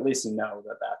to at least know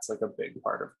that that's like a big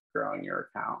part of growing your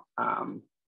account.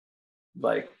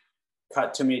 Like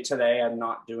cut to me today, I'm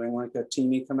not doing like a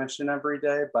teeny commission every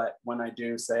day, but when I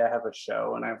do say I have a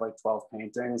show and I have like 12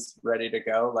 paintings ready to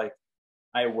go, like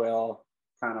I will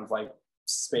kind of like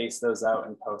space those out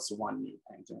and post 1 new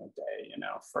painting a day, you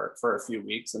know, for a few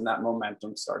weeks, and that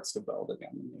momentum starts to build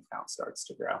again and the account starts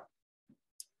to grow.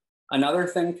 Another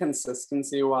thing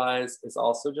consistency wise is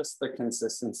also just the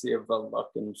consistency of the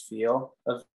look and feel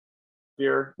of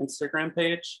your Instagram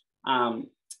page.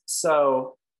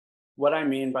 So what I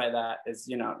mean by that is,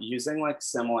 you know, using like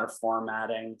similar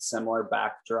formatting, similar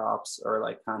backdrops, or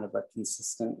like kind of a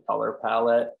consistent color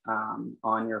palette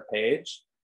on your page.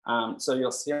 So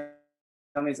you'll see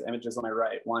on these images on my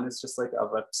right, one is just like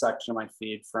of a section of my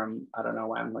feed from, I don't know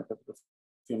when, like a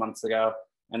few months ago.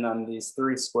 And then these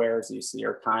three squares you see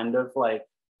are kind of like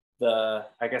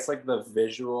I guess like the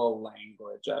visual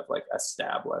language I've like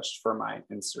established for my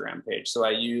Instagram page. So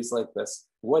I use like this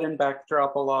wooden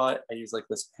backdrop a lot. I use like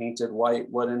this painted white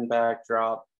wooden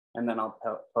backdrop. And then I'll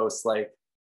post like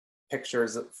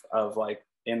pictures of like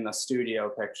in the studio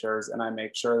pictures. And I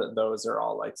make sure that those are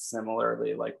all like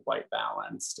similarly like white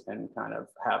balanced and kind of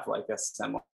have like a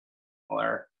similar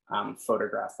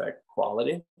photographic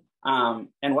quality.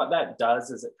 And what that does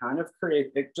is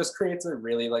it just creates a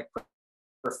really like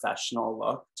professional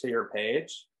look to your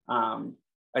page.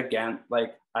 Again,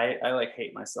 like I like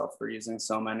hate myself for using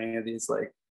so many of these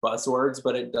like buzzwords,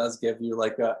 but it does give you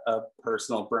like a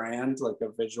personal brand, like a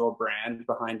visual brand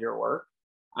behind your work.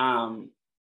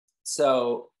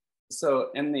 So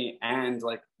in the end,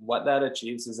 like what that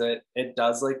achieves is it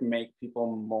does like make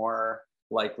people more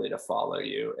likely to follow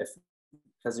you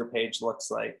because your page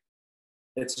looks like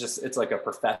it's like a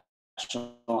professional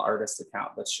artist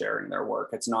account that's sharing their work.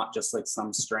 It's not just like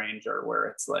some stranger where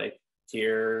it's like,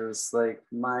 here's like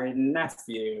my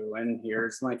nephew and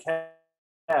here's my cat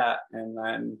and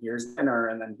then here's dinner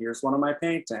and then here's one of my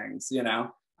paintings, you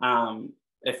know.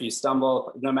 If you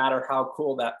stumble, no matter how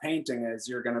cool that painting is,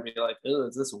 you're going to be like, oh,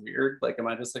 is this weird? Like, am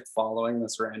I just like following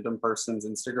this random person's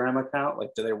Instagram account?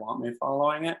 Like, do they want me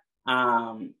following it?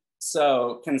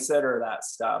 So consider that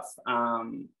stuff.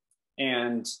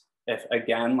 And if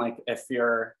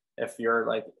you're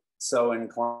like so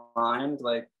inclined,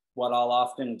 like what I'll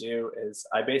often do is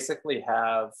I basically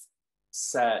have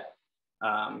set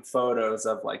photos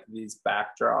of like these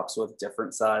backdrops with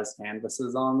different size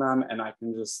canvases on them, and I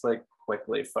can just like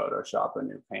quickly Photoshop a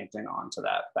new painting onto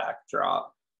that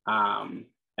backdrop. And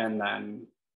then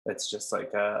it's just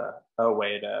like a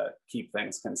way to keep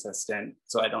things consistent.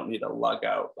 So I don't need to lug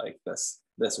out like this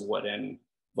wooden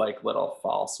like little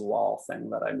false wall thing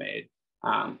that I made.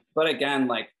 But again,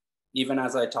 like even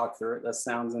as I talk through it, this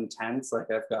sounds intense.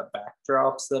 Like I've got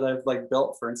backdrops that I've like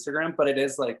built for Instagram, but it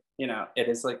is like, you know, it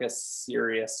is like a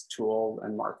serious tool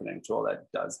and marketing tool that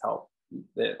does help.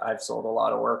 I've sold a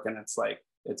lot of work, and it's like,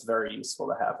 it's very useful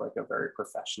to have like a very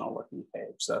professional looking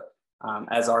page. So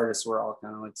as artists, we're all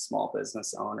kind of like small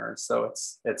business owners. So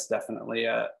it's definitely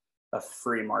a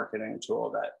free marketing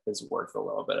tool that is worth a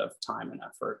little bit of time and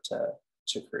effort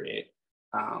to create,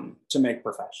 to make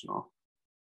professional.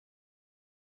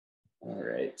 All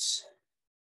right,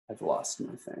 I've lost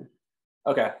my thing.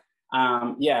 Okay,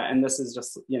 yeah, and this is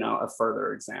just, you know, a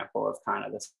further example of kind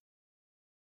of this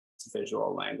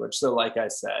visual language. So like I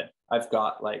said, I've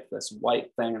got like this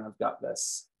white thing and I've got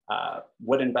this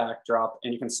wooden backdrop,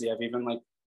 and you can see I've even like,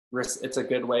 it's a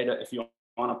good way to, if you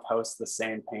want to post the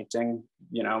same painting,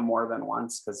 you know, more than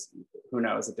once, because who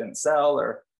knows, it didn't sell,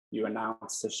 or you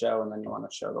announce to show and then you want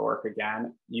to show the work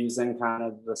again, using kind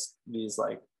of these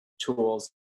like tools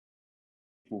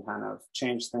can kind of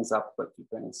change things up, but keep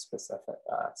things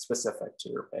specific to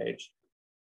your page.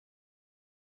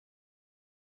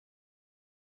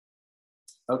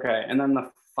 Okay, and then the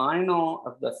final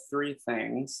of the three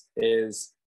things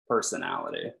is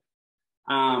personality.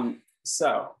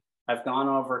 So I've gone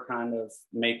over kind of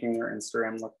making your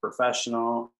Instagram look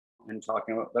professional and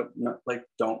talking about like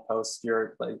don't post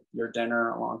your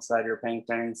dinner alongside your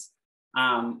paintings.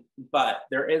 But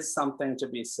there is something to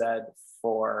be said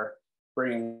for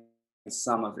bringing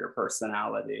some of your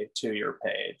personality to your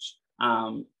page.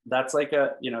 That's like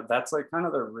that's like kind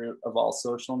of the root of all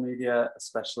social media,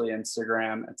 especially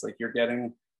Instagram. It's like you're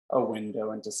getting a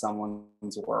window into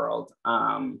someone's world.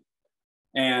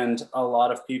 And a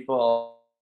lot of people,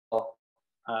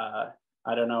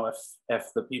 I don't know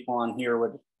if the people on here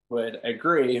would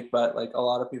agree, but like a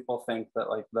lot of people think that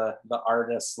like the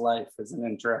artist's life is an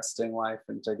interesting life,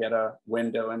 and to get a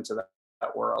window into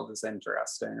that world is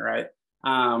interesting, right?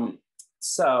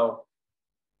 So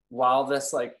while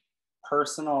this like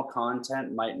personal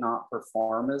content might not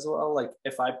perform as well, like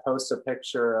if I post a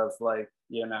picture of like,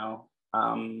 you know,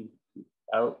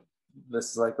 out,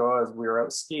 this is like, oh, as we were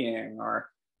out skiing, or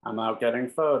I'm out getting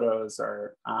photos,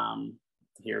 or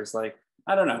here's like,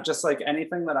 I don't know, just like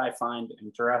anything that I find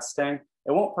interesting,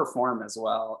 it won't perform as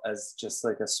well as just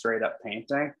like a straight up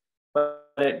painting,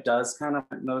 but it does kind of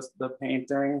the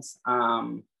paintings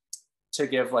to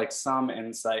give like some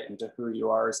insight into who you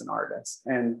are as an artist.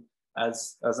 And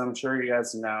as I'm sure you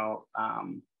guys know,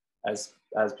 as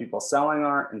people selling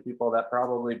art and people that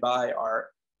probably buy art,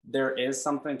 there is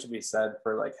something to be said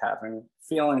for like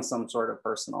feeling some sort of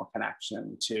personal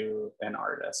connection to an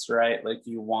artist, right? Like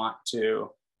you want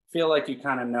to feel like you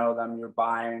kind of know them, you're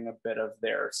buying a bit of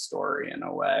their story in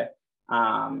a way.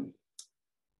 And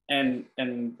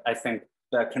I think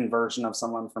the conversion of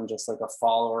someone from just like a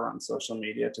follower on social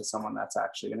media to someone that's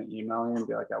actually going to email you and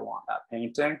be like, I want that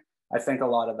painting. I think a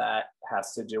lot of that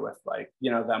has to do with like,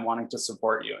 you know, them wanting to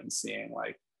support you and seeing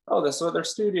like, oh, this is what their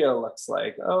studio looks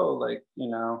like. Oh, like, you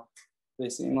know, they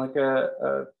seem like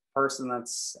a person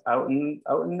that's out in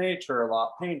nature a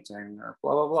lot painting or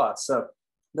blah, blah, blah. So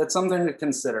that's something to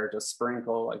consider, to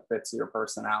sprinkle like bits of your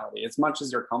personality as much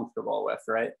as you're comfortable with,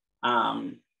 right?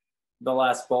 The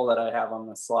last bullet I have on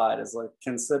the slide is like,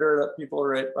 consider that people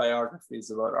write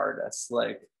biographies about artists.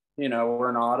 Like, you know,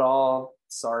 we're not all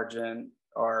Sargent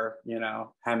or, you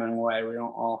know, Hemingway. We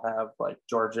don't all have like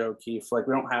George O'Keeffe. Like,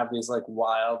 we don't have these like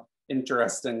wild,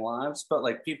 interesting lives, but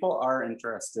like people are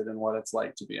interested in what it's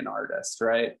like to be an artist,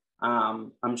 right?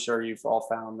 I'm sure you've all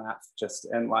found that just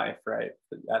in life, right?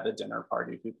 At the dinner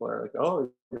party, people are like,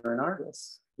 oh, you're an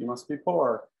artist. You must be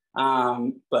poor.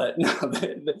 But no,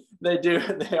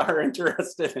 they are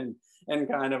interested in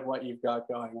kind of what you've got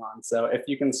going on. So if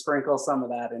you can sprinkle some of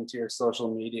that into your social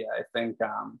media, I think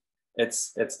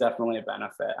it's definitely a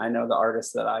benefit. I know the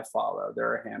artists that I follow,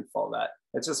 there are a handful that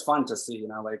it's just fun to see, you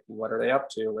know, like what are they up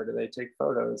to? Where do they take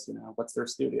photos? You know, what's their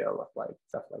studio look like?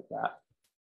 Stuff like that.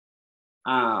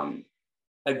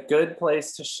 A good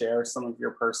place to share some of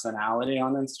your personality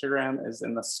on Instagram is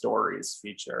in the stories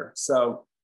feature. So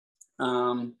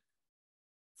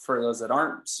for those that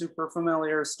aren't super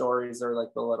familiar, stories are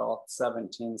like the little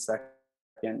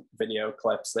 17-second video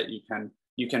clips that you can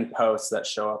post that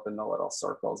show up in the little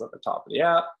circles at the top of the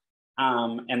app,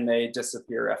 and they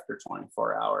disappear after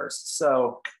 24 hours.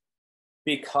 So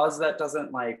because that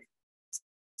doesn't like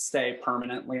stay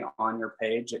permanently on your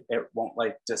page, it won't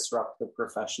like disrupt the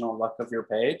professional look of your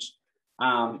page.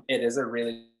 It is a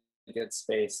really good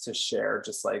space to share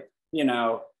just like, you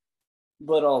know,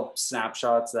 little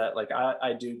snapshots that like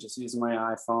I do just use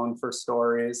my iPhone for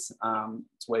stories.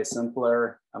 It's way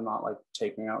simpler. I'm not like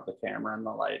taking out the camera and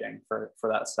the lighting for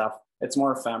that stuff. It's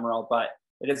more ephemeral, but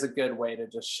it is a good way to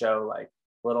just show like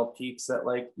little peeks at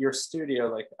like your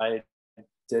studio. Like I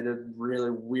did a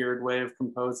really weird way of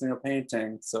composing a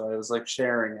painting, so I was like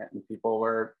sharing it, and people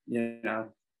were, you know,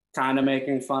 kind of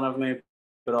making fun of me,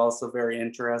 but also very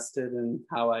interested in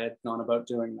how I had gone about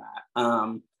doing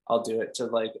that. I'll do it to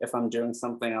like, if I'm doing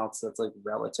something else that's like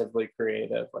relatively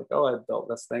creative, like, oh, I built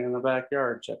this thing in the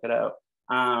backyard, check it out.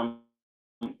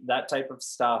 That type of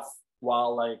stuff,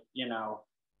 while like, you know,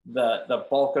 the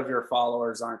bulk of your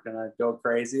followers aren't going to go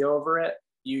crazy over it,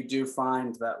 you do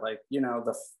find that like, you know,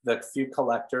 the few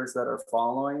collectors that are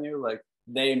following you, like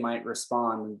they might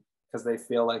respond because they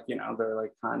feel like, you know, they're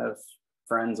like kind of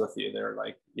friends with you. They're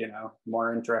like, you know,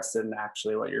 more interested in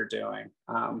actually what you're doing.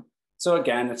 So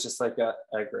again, it's just like a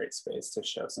great space to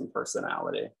show some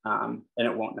personality, and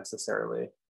it won't necessarily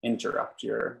interrupt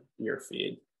your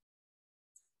feed.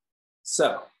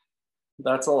 So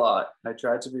that's a lot. I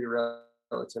tried to be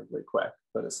relatively quick,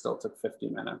 but it still took 50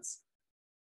 minutes.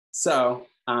 So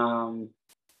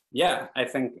yeah, I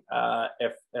think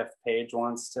if Paige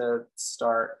wants to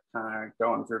start kind of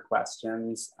going through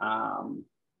questions, I'm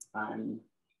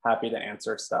happy to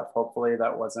answer stuff. Hopefully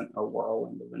that wasn't a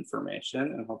whirlwind of information,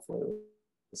 and hopefully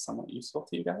it was somewhat useful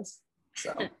to you guys.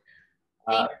 So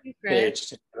thank you,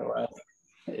 Chris.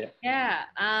 Paige, yeah.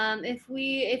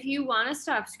 If you want to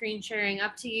stop screen sharing,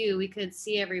 up to you. We could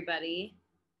see everybody.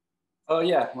 Oh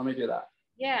yeah, let me do that.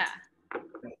 Yeah.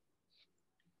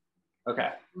 Okay.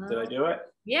 Did I do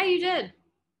it? Yeah, you did.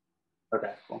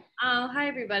 Okay, cool. Hi,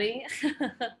 everybody.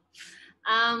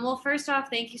 Well, first off,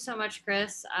 thank you so much,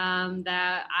 Chris.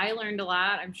 That I learned a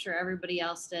lot. I'm sure everybody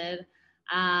else did.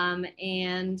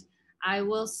 And I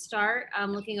will start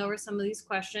looking over some of these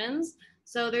questions.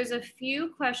 So there's a few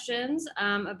questions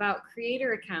about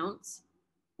creator accounts.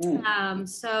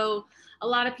 So a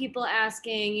lot of people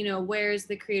asking, you know, where's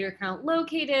the creator account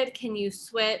located? Can you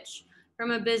switch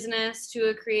from a business to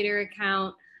a creator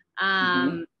account,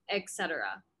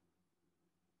 etc.?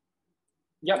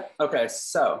 Yep. Okay.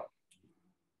 So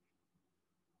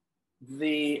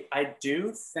I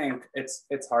do think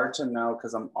it's hard to know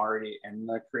because I'm already in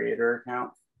the creator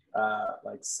account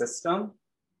like system,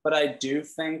 but I do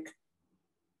think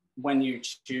when you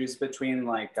choose between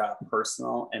like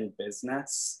personal and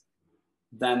business,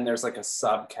 then there's like a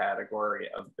subcategory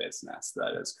of business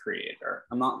that is creator.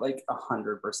 I'm not like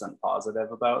 100%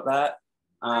 positive about that.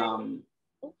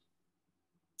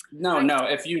 No,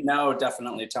 if you know,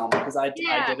 definitely tell me, because I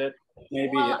did it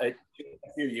maybe a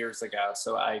few years ago,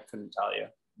 so I couldn't tell you.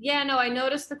 Yeah, no, I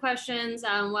noticed the questions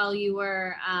while you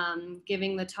were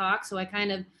giving the talk, so I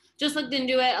kind of just looked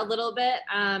into it a little bit,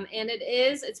 and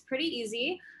it's pretty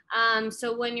easy.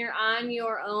 So when you're on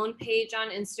your own page on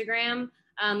Instagram,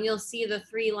 you'll see the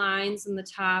 3 lines in the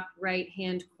top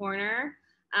right-hand corner.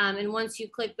 And once you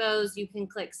click those, you can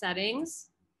click settings.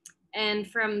 And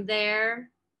from there,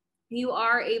 you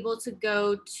are able to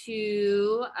go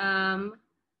to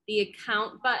the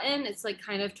account button. It's like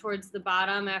kind of towards the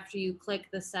bottom after you click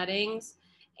the settings.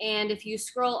 And if you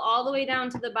scroll all the way down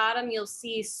to the bottom, you'll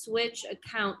see switch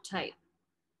account type.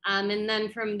 And then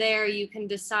from there, you can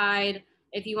decide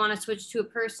if you want to switch to a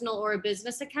personal or a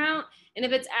business account. And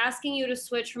if it's asking you to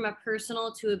switch from a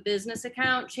personal to a business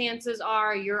account, chances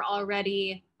are you're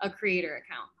already a creator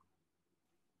account.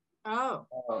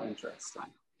 Oh, interesting.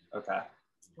 Okay.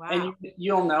 Wow. And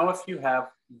you'll know if you have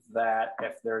that,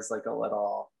 if there's like a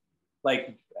little,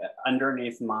 like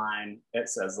underneath mine, it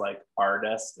says like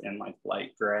artist in like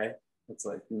light gray. It's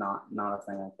like not a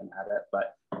thing I can edit,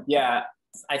 but yeah,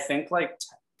 I think like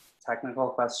technical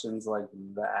questions like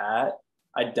that,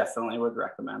 I definitely would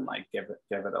recommend like give it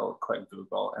a quick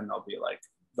Google, and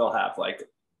they'll have like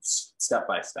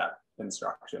step-by-step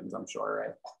instructions, I'm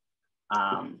sure,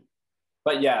 right?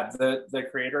 But yeah, the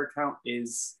creator account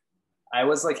is, I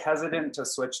was like hesitant to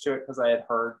switch to it because I had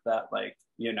heard that like,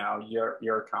 you know,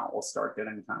 your account will start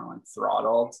getting kind of like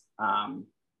throttled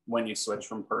when you switch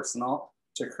from personal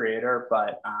to creator.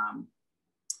 But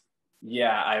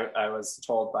yeah, I was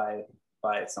told by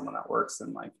someone that works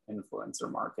in like influencer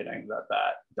marketing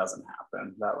that doesn't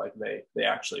happen, that like they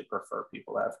actually prefer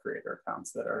people to have creator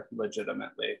accounts that are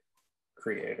legitimately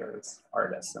creators,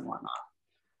 artists, and whatnot.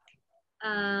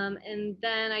 And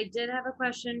then I did have a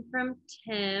question from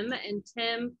Tim, and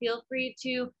Tim, feel free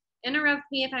to interrupt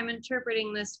me if I'm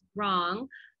interpreting this wrong.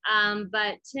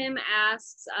 But Tim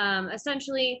asks,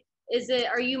 essentially,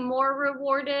 are you more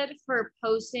rewarded for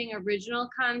posting original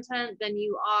content than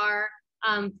you are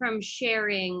from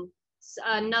sharing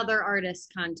another artist's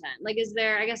content? Like, is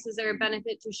there a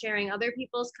benefit to sharing other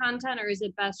people's content, or is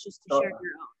it best just to share your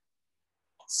own?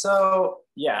 So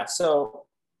yeah, so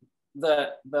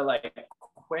the like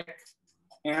quick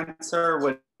answer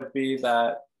would be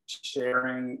that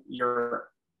sharing your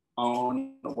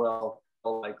own will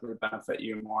likely benefit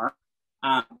you more.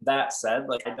 That said,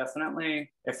 like I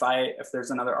definitely, if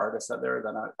there's another artist out there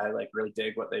that I like really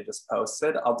dig what they just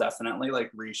posted, I'll definitely like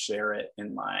reshare it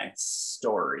in my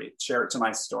story, share it to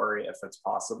my story if it's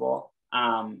possible.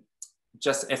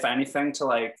 Just if anything to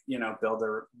like, you know,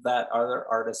 that other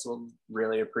artist will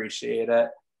really appreciate it.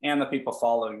 And the people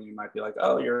following you might be like,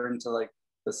 oh, you're into like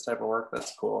this type of work,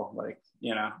 that's cool. Like,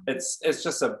 you know, it's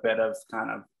just a bit of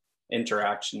kind of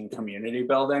interaction, community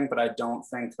building, but I don't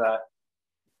think that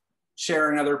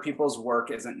sharing other people's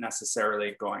work isn't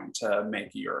necessarily going to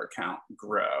make your account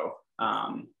grow,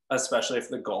 especially if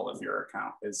the goal of your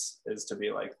account is to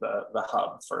be like the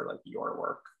hub for like your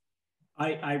work.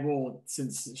 I will,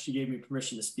 since she gave me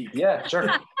permission to speak. Yeah, sure.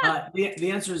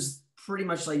 The answer is pretty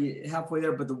much like halfway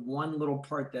there, but the one little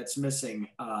part that's missing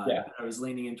that I was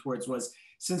leaning in towards was,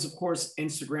 since of course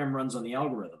Instagram runs on the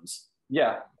algorithms.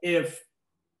 Yeah. If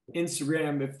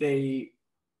Instagram,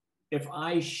 if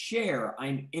I share,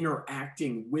 I'm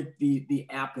interacting with the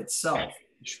app itself.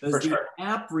 Does the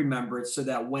app remember it so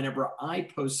that whenever I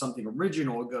post something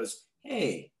original, it goes,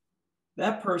 hey,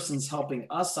 that person's helping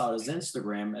us out as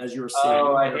Instagram, as you're saying.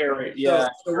 Oh, I hear it. Yeah.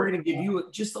 So we're going to give you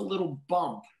just a little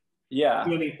bump. Yeah.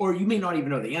 You know what I mean? Or you may not even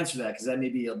know the answer to that because that may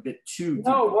be a bit too.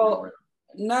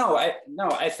 No,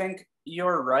 I think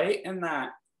you're right in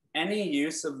that any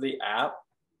use of the app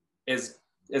is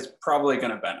probably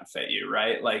going to benefit you,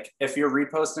 right? Like if you're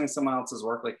reposting someone else's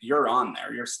work, like you're on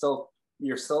there, you're still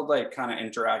like kind of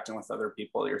interacting with other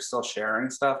people, you're still sharing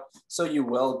stuff. So you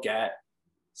will get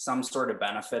some sort of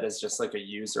benefit as just like a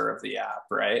user of the app,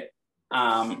 right?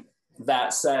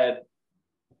 That said,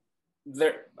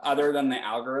 there, other than the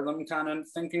algorithm kind of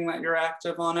thinking that you're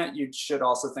active on it, you should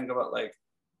also think about like,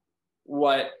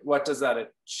 what does that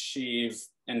achieve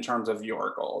in terms of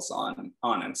your goals on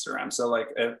Instagram? So like,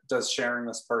 does sharing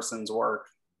this person's work,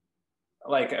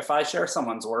 like if I share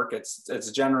someone's work,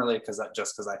 it's generally because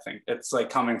I think it's like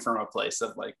coming from a place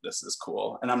of like, this is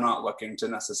cool. And I'm not looking to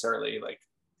necessarily like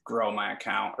grow my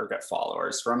account or get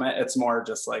followers from it. It's more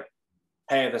just like,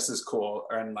 hey, this is cool.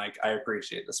 And like, I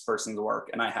appreciate this person's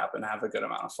work and I happen to have a good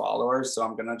amount of followers. So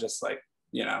I'm going to just like,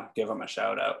 you know, give them a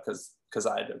shout out because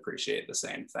I'd appreciate the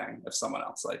same thing if someone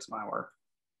else likes my work.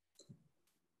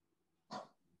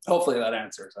 Hopefully that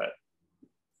answers it.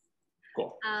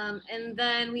 Cool. And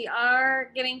then we are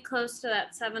getting close to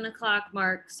that 7 o'clock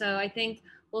mark. So I think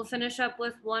we'll finish up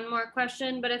with one more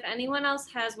question. But if anyone else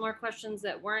has more questions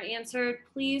that weren't answered,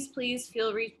 please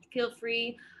feel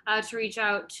free to reach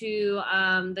out to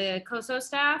the COSO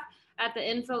staff at the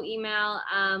info email.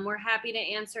 We're happy to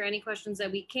answer any questions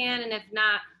that we can. And if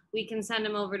not, we can send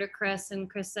them over to Chris. And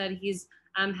Chris said he's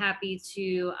happy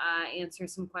to answer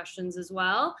some questions as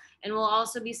well. And we'll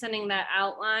also be sending that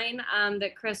outline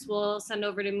that Chris will send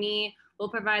over to me. We'll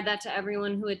provide that to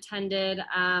everyone who attended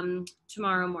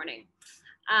tomorrow morning.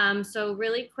 So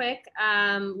really quick,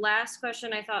 last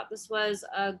question. I thought this was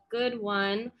a good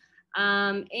one.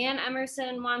 Ann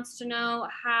Emerson wants to know,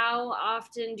 how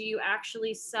often do you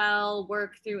actually sell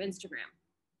work through Instagram?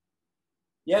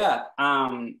 Yeah,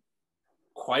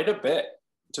 quite a bit,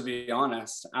 to be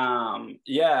honest.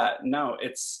 Yeah, no,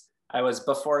 I was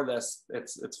before this,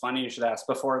 it's funny you should ask.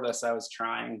 Before this, I was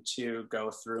trying to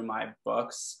go through my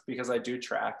books because I do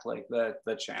track like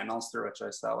the channels through which I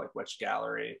sell, like which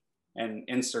gallery, and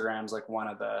Instagram's like one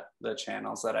of the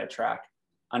channels that I track.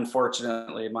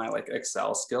 Unfortunately, my like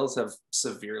Excel skills have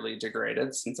severely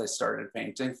degraded since I started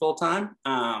painting full time.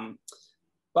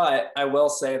 But I will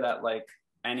say that like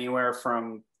anywhere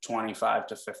from 25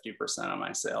 to 50% of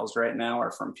my sales right now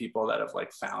are from people that have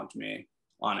like found me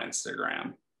on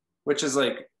Instagram, which is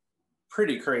like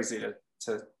pretty crazy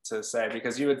to say,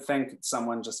 because you would think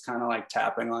someone just kind of like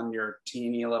tapping on your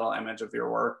teeny little image of your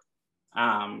work,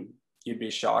 you'd be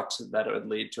shocked that it would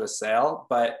lead to a sale.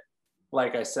 But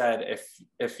like I said,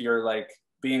 if you're like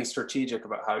being strategic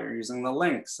about how you're using the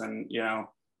links and, you know,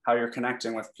 how you're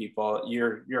connecting with people,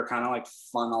 you're kind of like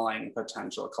funneling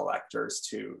potential collectors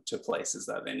to places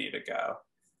that they need to go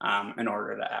in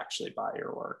order to actually buy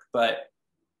your work. But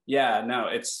yeah, no,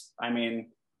 I mean,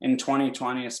 in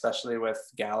 2020, especially with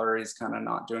galleries kind of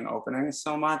not doing openings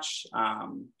so much,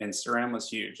 Instagram was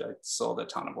huge. I sold a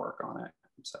ton of work on it,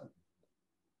 so,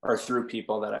 or through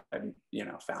people that you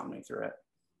know, found me through it.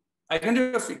 I can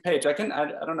do a page. I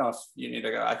don't know if you need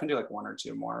to go. I can do like one or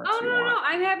two more. Oh, no,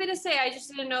 I'm happy to say. I just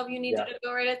didn't know if you needed to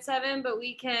go right at 7, but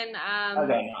we can. I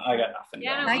got nothing.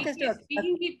 Yeah, no,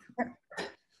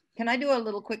 can I do a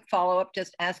little quick follow-up,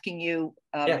 just asking you,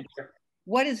 yeah, sure.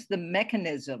 What is the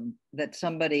mechanism that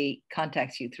somebody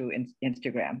contacts you through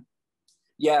Instagram?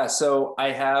 Yeah, so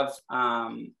I have,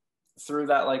 through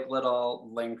that like little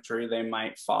link tree, they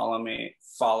might follow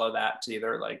that to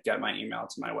either like get my email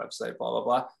to my website, blah, blah,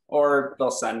 blah, or they'll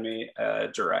send me a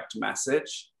direct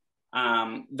message.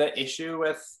 The issue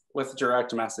with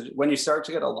direct message, when you start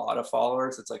to get a lot of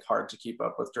followers, it's like hard to keep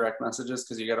up with direct messages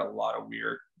because you get a lot of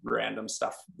weird random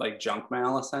stuff like junk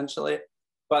mail essentially.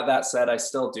 But that said, I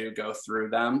still do go through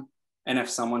them. And if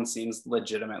someone seems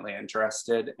legitimately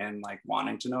interested in like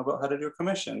wanting to know about how to do a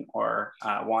commission or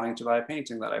wanting to buy a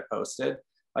painting that I posted,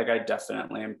 like I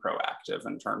definitely am proactive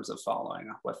in terms of following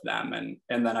up with them.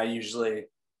 And then I usually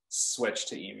switch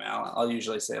to email. I'll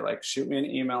usually say like, shoot me an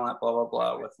email at blah, blah,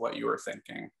 blah with what you were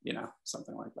thinking, you know,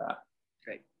 something like that.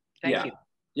 Great. Thank you.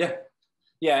 Yeah.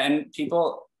 Yeah. And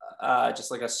people, just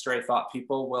like a stray thought,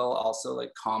 people will also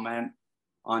like comment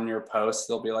on your posts.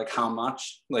 They'll be like, how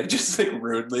much, like just like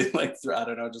rudely, like I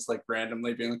don't know, just like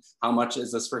randomly being like, how much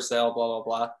is this for sale, blah,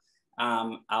 blah,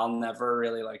 blah. I'll never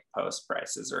really like post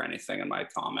prices or anything in my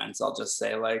comments. I'll just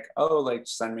say like, oh, like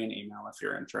send me an email if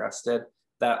you're interested.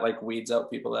 That like weeds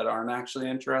out people that aren't actually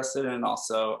interested, and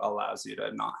also allows you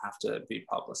to not have to be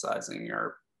publicizing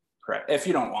your if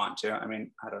you don't want to. I mean,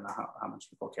 I don't know how much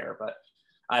people care, but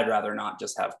I'd rather not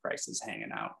just have prices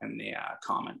hanging out in the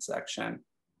comment section.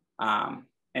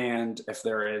 And if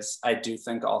there is, I do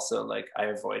think also like I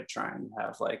avoid trying to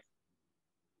have like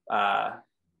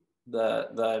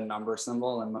the number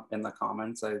symbol in the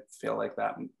comments. I feel like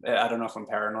that, I don't know if I'm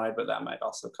paranoid, but that might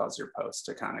also cause your post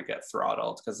to kind of get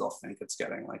throttled because they'll think it's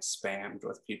getting like spammed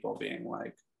with people being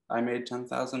like, I made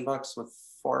 $10,000 with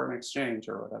foreign exchange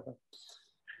or whatever.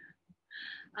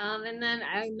 And then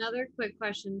another quick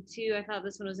question too. I thought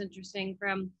this one was interesting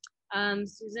from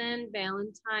Suzanne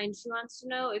Valentine. She wants to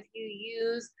know if you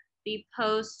use the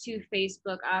post to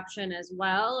Facebook option as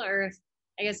well, or if,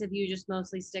 I guess if you just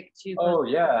mostly stick to. Oh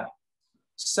yeah.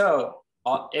 So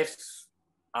if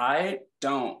I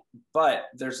don't, but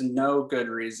there's no good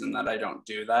reason that I don't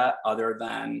do that other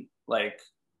than like,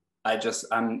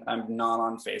 I'm not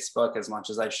on Facebook as much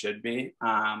as I should be.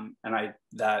 And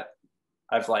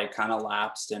I've like kind of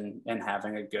lapsed in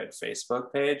having a good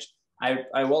Facebook page.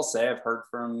 I will say I've heard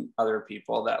from other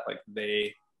people that like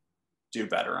they do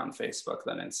better on Facebook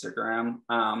than Instagram.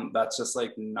 That's just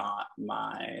like not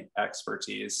my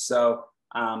expertise. So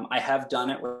I have done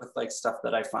it with like stuff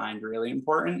that I find really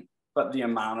important, but the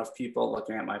amount of people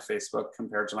looking at my Facebook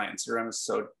compared to my Instagram is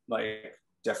so like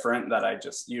different that I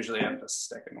just usually am just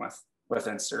sticking with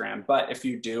Instagram. But if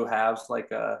you do have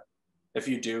like if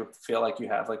you do feel like you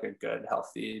have like a good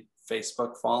healthy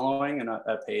Facebook following and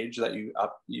a page that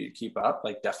you keep up,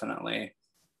 like definitely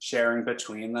sharing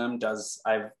between them does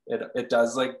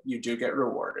like you do get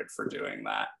rewarded for doing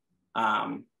that.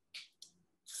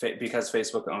 because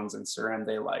Facebook owns Instagram,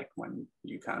 they like when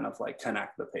you kind of like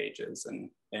connect the pages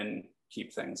and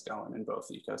keep things going in both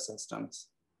ecosystems.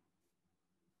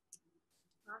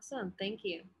 Awesome, thank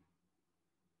you.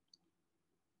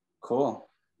 Cool.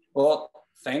 Well,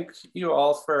 thank you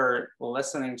all for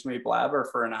listening to me blabber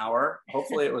for an hour.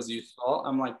 Hopefully it was useful.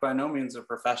 I'm like by no means a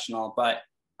professional, but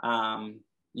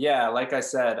yeah, like I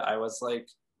said, I was like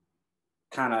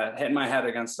kind of hitting my head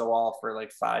against a wall for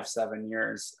like 5-7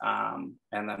 years. And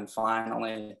then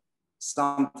finally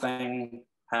something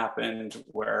happened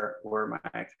where my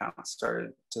account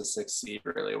started to succeed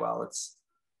really well. It's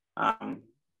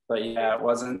but yeah, it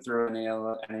wasn't through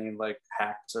any like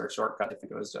hacks or shortcuts. I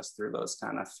think it was just through those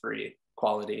kind of 3: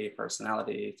 quality,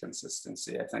 personality,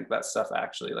 consistency. I think that stuff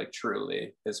actually like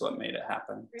truly is what made it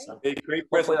happen. So, hey, great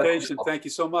presentation. Thank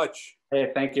you so much.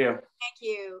 Hey, thank you. Thank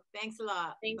you. Thanks a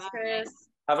lot. Thanks, Bye. Chris.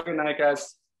 Have a good night,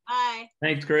 guys. Bye.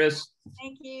 Thanks, Chris.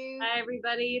 Thank you. Bye,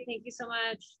 everybody. Thank you so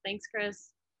much. Thanks,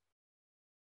 Chris.